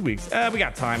 Probably 2 weeks. We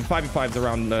got time. 5v5's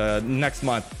around next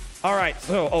month. All right.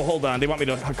 So, hold on. They want me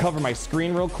to cover my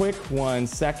screen real quick. 1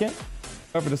 second.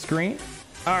 Cover the screen.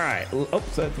 All right.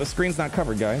 Oops, the screen's not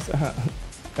covered, guys.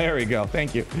 There we go.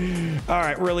 Thank you. All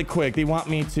right, really quick. They want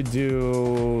me to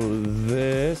do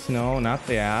this. No, not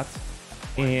that.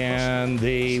 And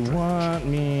they want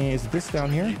me. Is this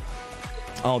down here?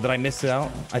 Oh, did I miss out?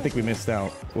 I think we missed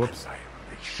out. Whoops.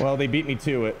 Well, they beat me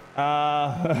to it.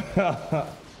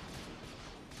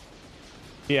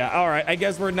 Yeah, all right. I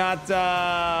guess we're not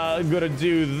gonna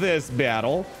do this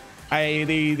battle.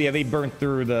 They burned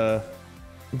through the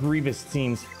Grievous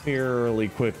teams fairly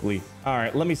quickly. All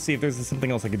right, let me see if there's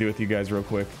something else I can do with you guys real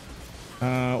quick.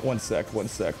 1 sec.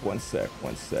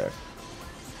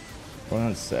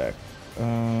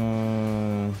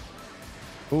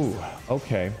 Ooh,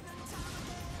 okay.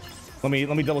 Let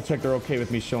me double check they're okay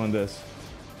with me showing this.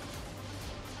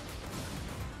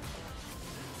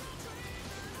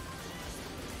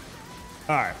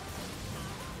 All right.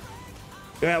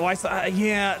 Yeah, well,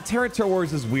 yeah, Territory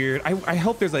Wars is weird. I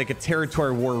hope there's like a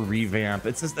Territory War revamp.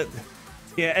 It's just that,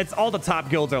 yeah, it's all the top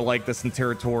guilds are like this in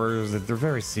Territories. They're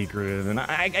very secretive, and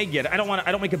I get it. I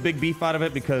don't make a big beef out of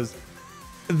it because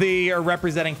they are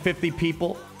representing 50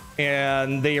 people,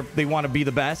 and they want to be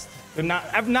the best. They're not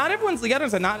everyone's the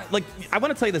others are not like. I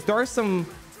want to tell you this. There are some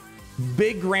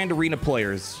big Grand Arena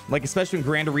players, like especially when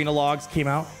Grand Arena logs came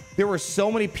out. There were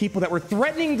so many people that were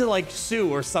threatening to like sue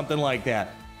or something like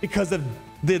that because of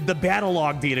the battle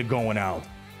log data going out.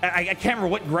 I can't remember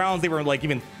what grounds they were like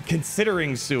even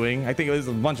considering suing. I think it was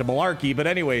a bunch of malarkey, but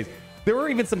anyways, there were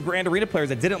even some Grand Arena players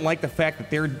that didn't like the fact that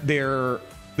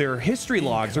their history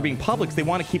logs are being public. So they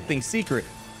want to keep things secret.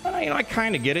 I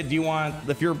kind of get it. Do you want,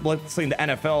 if you're let's say in the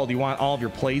NFL, do you want all of your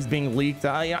plays being leaked?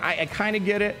 I kind of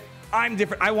get it. I'm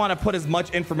different. I want to put as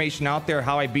much information out there,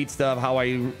 how I beat stuff, how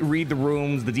I read the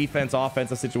rooms, the defense,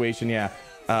 offensive situation. Yeah.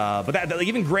 But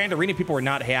even Grand Arena people were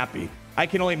not happy. I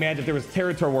can only imagine if there was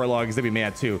Territory War logs, they'd be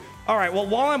mad too. All right. Well,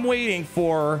 while I'm waiting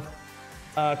for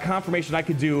confirmation, I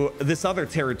could do this other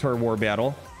Territory War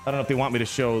battle. I don't know if they want me to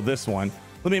show this one.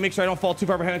 Let me make sure I don't fall too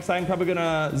far behind because I'm probably going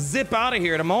to zip out of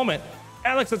here in a moment.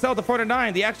 Alex, let's out the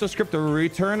 409. The actual script, the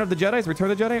Return of the Jedi,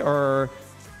 Return of the Jedi, or...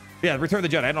 Yeah, Return of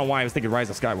the Jedi. I don't know why I was thinking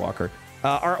Rise of Skywalker.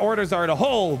 Our orders are to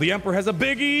hold. The Emperor has a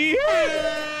biggie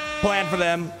plan for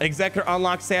them. Executor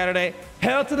Unlocked Saturday.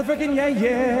 Hell to the freaking yeah.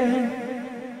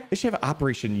 They should have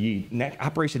Operation Yeet.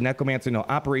 Operation Necromancer. No,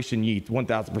 Operation Yeet.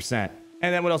 1000%.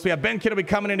 And then what else? We have Ben Kidd will be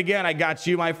coming in again. I got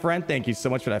you, my friend. Thank you so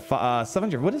much for that.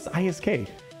 700. What is ISK?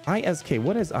 ISK.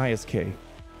 What is ISK?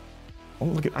 Oh,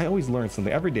 look at. I always learn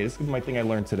something every day. This is my thing I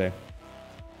learned today.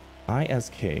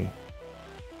 ISK.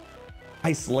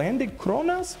 Icelandic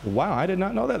Kronas? Wow, I did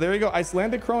not know that. There you go,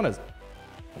 Icelandic Kronas.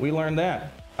 We learned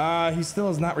that. He still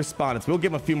has not responded. So we'll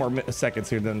give him a few more seconds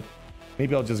here. Then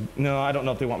maybe I'll just. No, I don't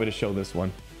know if they want me to show this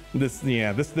one. This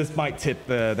might tip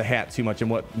the hat too much in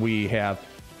what we have.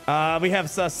 We have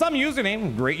some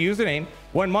username, great username.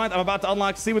 1 month. I'm about to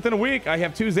unlock C within a week. I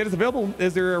have 2 Zetas available.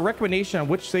 Is there a recommendation on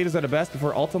which Zetas are the best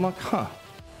before Ultima? Huh.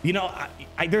 You know,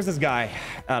 there's this guy.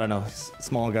 I don't know,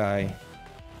 small guy.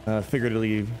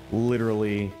 Figuratively,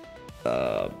 literally,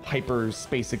 hyper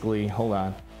spacically. Hold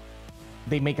on.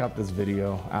 they make out this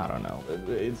video. I don't know.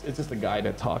 It's just a guy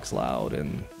that talks loud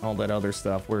and all that other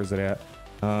stuff. Where is it at?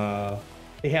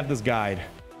 They have this guide.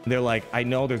 They're like, I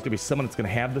know there's gonna be someone that's gonna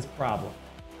have this problem,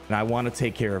 and I want to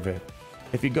take care of it.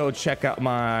 If you go check out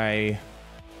my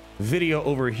video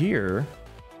over here,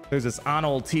 there's this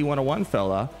Arnold T101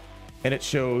 fella, and it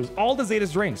shows all the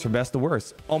Zeta's ranks from best to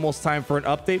worst. Almost time for an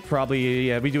update. Probably,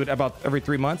 yeah, we do it about every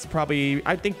 3 months. Probably,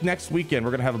 I think next weekend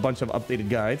we're gonna have a bunch of updated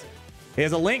guides.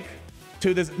 Here's a link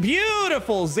to this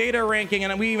beautiful Zeta ranking,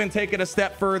 and we even take it a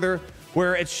step further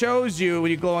where it shows you,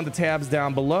 when you go on the tabs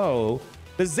down below,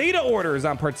 the Zeta orders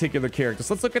on particular characters.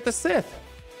 Let's look at the Sith.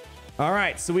 All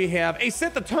right, so we have a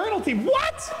Sith Eternal team.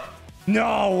 What?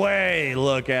 No way.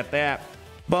 Look at that.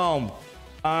 Boom.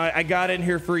 I got in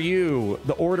here for you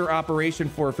the order operation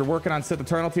for if you're working on Sith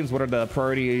Eternal teams, what are the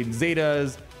priority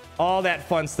Zetas, all that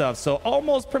fun stuff. So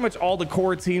almost pretty much all the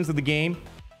core teams of the game,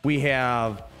 we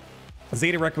have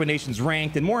Zeta recommendations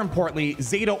ranked, and more importantly,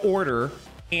 Zeta order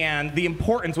and the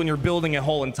importance when you're building a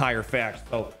whole entire faction.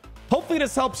 So hopefully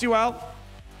this helps you out.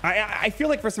 I feel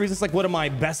like for some reason it's like one of my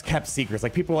best kept secrets.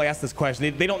 Like people will ask this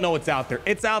question, they don't know it's out there.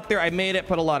 It's out there. I made it,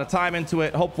 put a lot of time into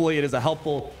it. Hopefully it is a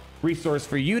helpful resource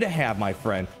for you to have, my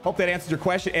friend. Hope that answers your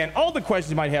question and all the questions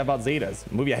you might have about Zetas.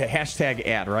 Maybe a hashtag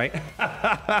ad, right?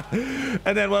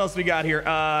 And then what else we got here?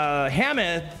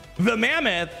 Hammoth, the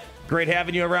Mammoth. Great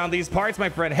having you around these parts, my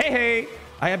friend. Hey,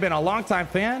 I have been a long-time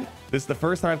fan. This is the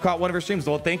first time I've caught one of your streams.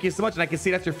 Well, thank you so much. And I can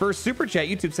see that's your first super chat.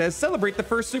 YouTube says, celebrate the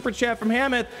first super chat from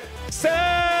Hammoth.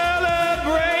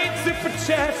 Celebrate super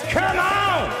chats. Come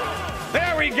on.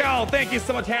 There we go. Thank you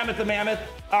so much, Hammoth the Mammoth.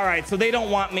 All right, so they don't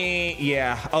want me.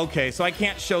 Yeah, okay. So I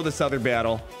can't show this other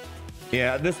battle.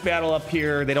 Yeah, this battle up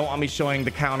here, they don't want me showing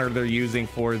the counter they're using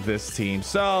for this team.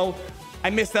 So I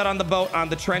missed out on the boat on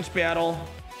the trench battle.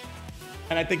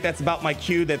 And I think that's about my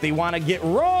cue that they want to get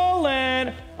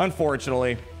rolling,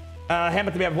 unfortunately.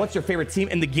 Hammoth, what's your favorite team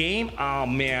in the game? Oh,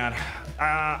 man.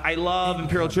 I love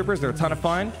Imperial Troopers. They're a ton of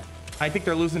fun. I think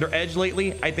they're losing their edge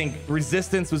lately. I think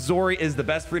Resistance with Zori is the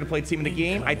best free-to-play team in the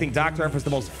game. I think Dr. F is the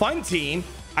most fun team.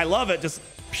 I love it. Just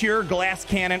pure glass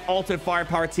cannon, ultimate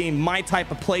firepower team, my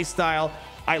type of play style.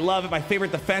 I love it. My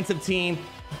favorite defensive team,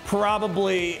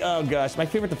 probably, oh gosh, my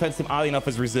favorite defense team, oddly enough,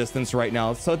 is Resistance right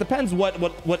now. So it depends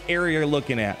what area you're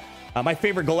looking at. My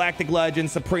favorite Galactic Legend,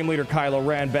 Supreme Leader Kylo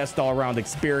Ren, best all-around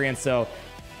experience. So,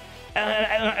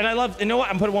 and I love, you know what?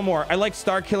 I'm putting one more. I like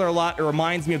Starkiller a lot. It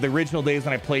reminds me of the original days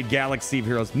when I played Galaxy of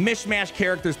Heroes. Mishmash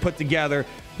characters put together,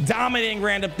 dominating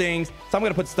random things. So I'm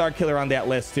going to put Starkiller on that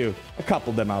list too. A couple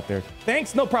of them out there.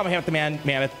 Thanks. No problem, Hammoth the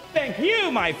Mammoth. Thank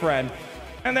you, my friend.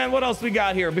 And then what else we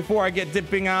got here? Before I get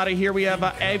dipping out of here, we have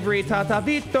Avery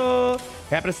Tatavito.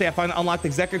 Happy to say I finally unlocked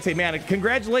Executor. Say, man,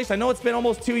 congratulations. I know it's been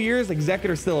almost 2 years.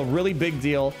 Executor's still a really big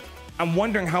deal. I'm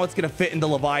wondering how it's going to fit into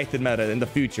Leviathan meta in the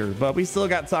future, but we still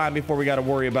got time before we got to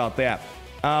worry about that.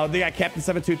 They got Captain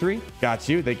 723. Got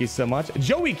you. Thank you so much.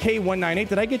 Joey K198.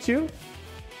 Did I get you?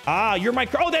 Ah, you're my...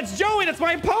 Oh, that's Joey. That's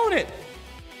my opponent.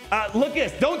 Look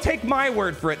at this. Don't take my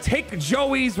word for it. Take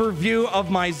Joey's review of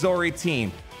my Zori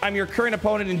team. I'm your current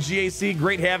opponent in GAC.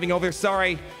 Great having you over there.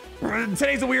 Sorry.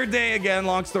 Today's a weird day again.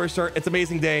 Long story short, it's an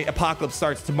amazing day. Apocalypse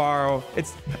starts tomorrow.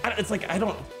 It's like, I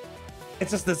don't... It's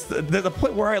just this, the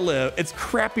place where I live, it's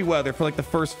crappy weather for like the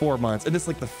first 4 months. And this is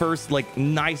like the first like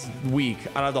nice week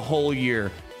out of the whole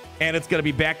year. And it's going to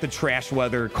be back to trash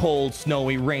weather, cold,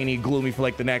 snowy, rainy, gloomy for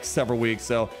like the next several weeks.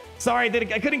 So sorry,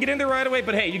 I couldn't get in there right away,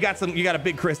 but hey, you got a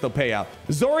big crystal payout.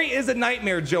 Zori is a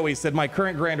nightmare, Joey said, my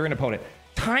current Grand Arena opponent.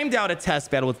 Timed out a test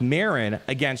battle with Merrin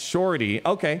against Shorty.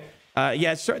 Okay.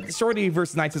 Yeah, Shorty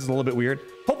versus Nightsisters is a little bit weird.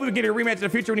 Hopefully we get a rematch in the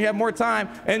future when you have more time.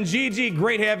 And GG,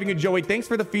 great having you, Joey. Thanks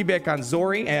for the feedback on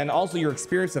Zori and also your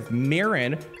experience of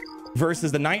Merrin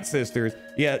versus the Nightsisters.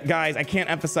 Yeah, guys, I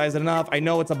can't emphasize it enough. I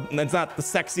know it's not the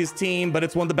sexiest team, but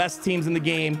it's one of the best teams in the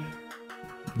game.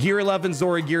 Gear 11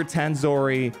 Zori, Gear 10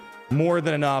 Zori, more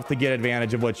than enough to get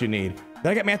advantage of what you need.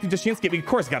 Then I got Matthew Jasinski. We of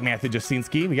course got Matthew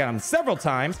Jasinski. We got him several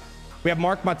times. We have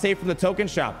Mark Mate from the Token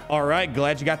Shop. All right,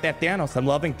 glad you got that Thanos. I'm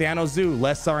loving Thanos Zoo.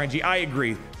 Less RNG. I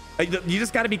agree. You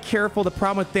just got to be careful. The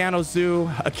problem with Thanos Zoo,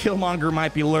 a Killmonger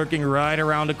might be lurking right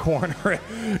around the corner.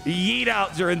 Yeet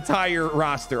out your entire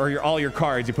roster or all your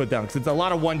cards you put down because it's a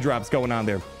lot of one drops going on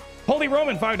there. Holy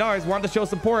Roman, $5. Wanted to show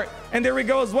support. And there we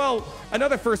go as well.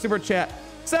 Another first super chat.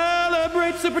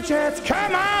 Celebrate super chats.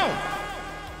 Come on.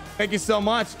 Thank you so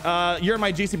much. You're in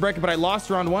my GC bracket, but I lost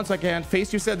round 1, so I can't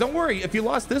face you. Said, don't worry. If you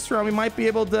lost this round, we might be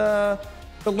able to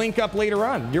link up later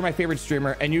on. You're my favorite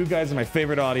streamer, and you guys are my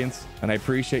favorite audience, and I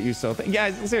appreciate you so.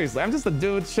 Guys, seriously, I'm just a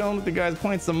dude chilling with you guys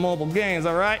playing some mobile games,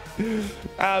 all right?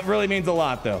 It really means a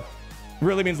lot, though.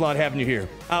 Really means a lot having you here.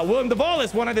 William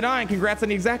Davalis, 199. Congrats on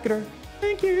the Executor.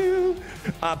 Thank you.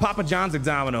 Papa John's at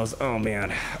Domino's. Oh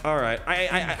man. All right.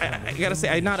 I gotta say,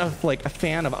 I'm not a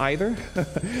fan of either.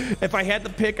 If I had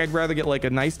to pick, I'd rather get like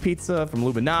a nice pizza from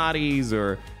Illuminati's,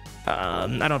 or I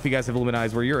don't know if you guys have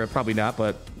Illuminati's where you're at. Probably not,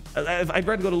 but I'd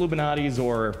rather go to Illuminati's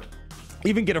or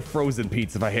even get a frozen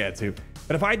pizza if I had to.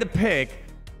 But if I had to pick,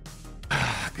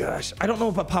 gosh, I don't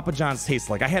know what Papa John's tastes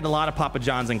like. I had a lot of Papa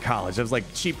John's in college. It was like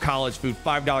cheap college food,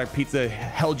 $5 pizza,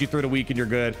 held you through the week and you're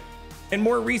good. In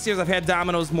more recent years, I've had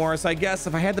Domino's more. So I guess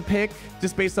if I had to pick,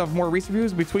 just based off more recent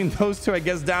reviews between those two, I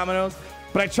guess Domino's.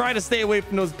 But I try to stay away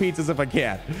from those pizzas if I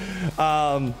can.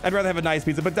 I'd rather have a nice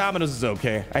pizza, but Domino's is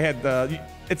okay.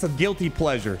 It's a guilty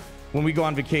pleasure. When we go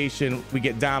on vacation, we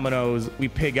get Domino's. We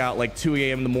pig out like 2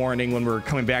 a.m. in the morning when we're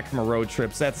coming back from a road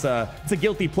trip. So it's a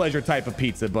guilty pleasure type of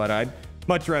pizza, but I'd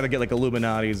much rather get like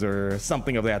Illuminati's or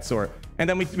something of that sort. And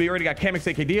then we already got Chemix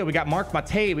AKD, we got Mark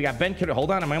Mate, we got Ben Kenobi.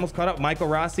 Hold on, am I almost caught up? Michael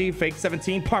Rossi, Fake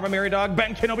 17, Parma Mary Dog,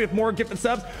 Ben Kenobi with more gifted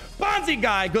subs. Bonzi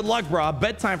Guy, good luck, bro.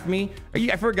 Bedtime for me.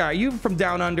 I forgot, are you from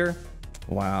down under?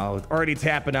 Wow, already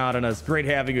tapping out on us. Great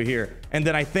having you here. And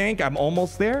then I think I'm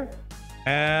almost there.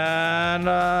 And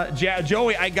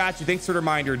Joey, I got you. Thanks for the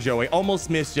reminder, Joey. Almost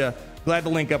missed you. Glad to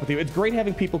link up with you. It's great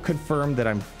having people confirm that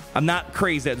I'm not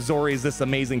crazy that Zori is this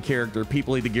amazing character.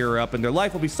 People need to gear up and their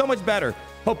life will be so much better.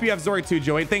 Hope you have Zori too,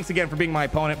 Joey. Thanks again for being my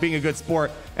opponent, being a good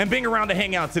sport, and being around to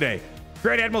hang out today.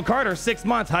 Great Admiral Carter, 6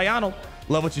 months. Hi, Arnold.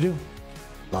 Love what you do.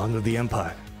 Long live the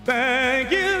Empire.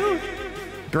 Thank you.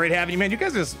 Great having you, man. You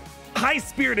guys are just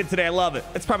high-spirited today. I love it.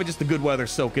 It's probably just the good weather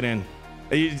soaking in.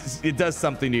 It does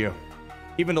something to you.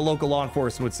 Even the local law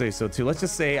enforcement would say so too. Let's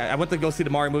just say I went to go see the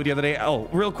Mario movie the other day. Oh,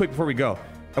 real quick before we go.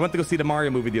 I went to go see the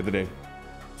Mario movie the other day.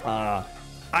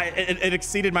 It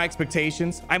exceeded my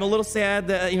expectations. I'm a little sad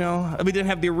that, we didn't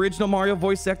have the original Mario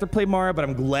voice actor play Mario, but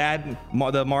I'm glad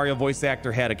the Mario voice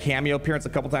actor had a cameo appearance a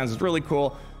couple times. It was really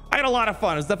cool. I had a lot of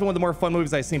fun. It's definitely one of the more fun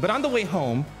movies I've seen. But on the way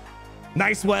home,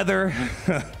 nice weather,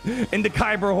 into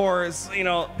Kyber horse,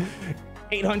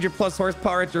 800 plus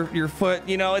horsepower at your foot.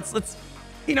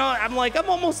 I'm like, I'm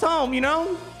almost home,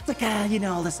 It's like,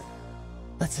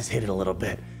 let's just hit it a little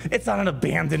bit. It's on an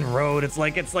abandoned road. It's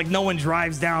like no one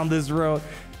drives down this road.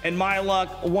 And my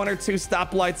luck, 1 or 2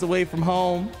 stoplights away from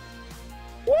home.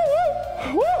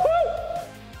 Woo-hoo!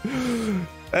 Woo-hoo!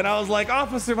 And I was like,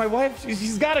 officer, my wife,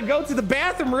 she's got to go to the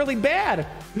bathroom really bad.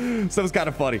 So it's kind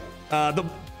of funny. The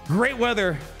great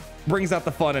weather brings out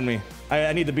the fun in me.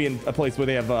 I need to be in a place where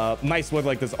they have nice weather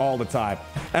like this all the time.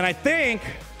 And I think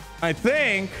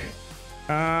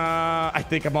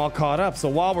I'm all caught up. So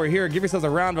while we're here, give yourselves a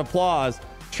round of applause.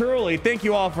 Truly, thank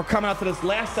you all for coming out to this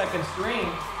last second stream.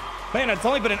 Man, it's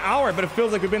only been an hour, but it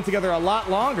feels like we've been together a lot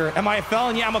longer. Am I a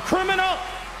felon? Yeah, I'm a criminal.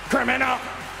 Criminal.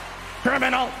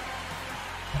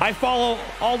 I follow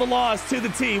all the laws to the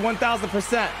T,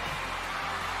 1000%.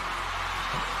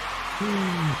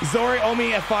 Zori, owe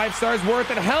me at 5 stars. Worth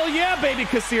it. Hell yeah, baby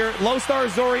Kassir. Low star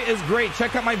Zori is great.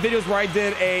 Check out my videos where I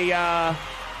did a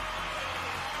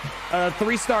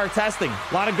 3-star testing.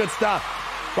 A lot of good stuff.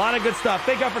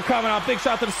 Thank you for coming out. Big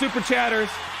shout out to the super chatters,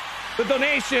 the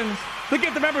donations, the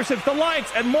gift of memberships, the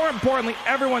likes, and more importantly,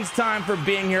 everyone's time for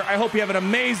being here. I hope you have an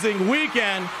amazing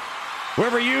weekend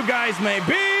wherever you guys may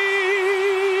be.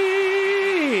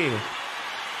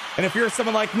 And if you're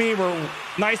someone like me where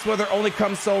nice weather only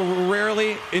comes so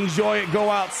rarely, enjoy it. Go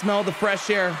out, smell the fresh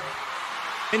air.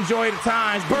 Enjoy the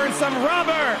times. Burn some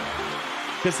rubber.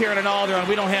 Because here at Alderaan,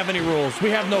 we don't have any rules.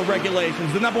 We have no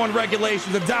regulations. The #1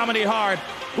 regulation is to dominate hard.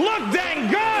 Look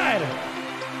dang good!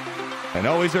 And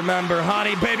always remember,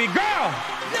 honey, baby girl!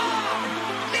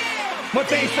 What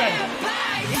they said.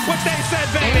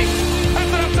 Baby! That's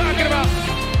what I'm talking about.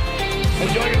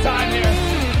 Enjoy your time here.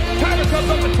 Timer comes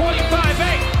up to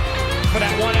 25-8 for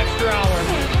that 1 extra hour.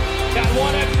 That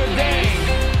 1 extra day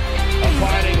of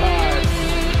fighting hard.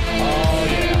 Oh,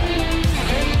 yeah.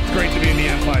 Great to be in the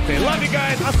Empire today. Love you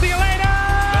guys. I'll see you later.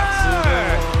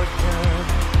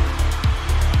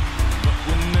 But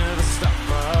we never stop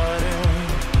fighting.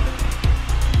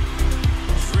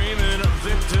 Dreaming of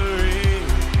victory.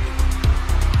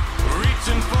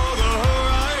 Reaching for the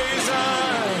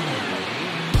horizon.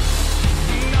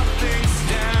 Nothing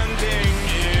standing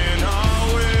in our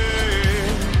way.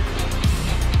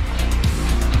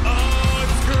 Oh,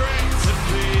 it's great to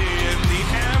be in the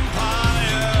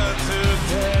Empire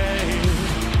today.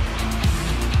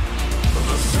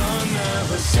 The sun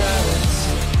never sets.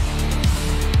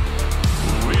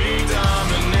 We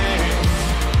dominate.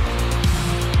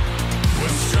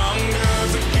 We're stronger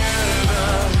together.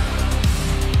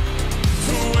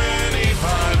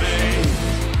 25-8.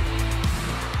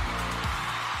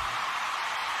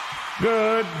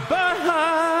 Goodbye.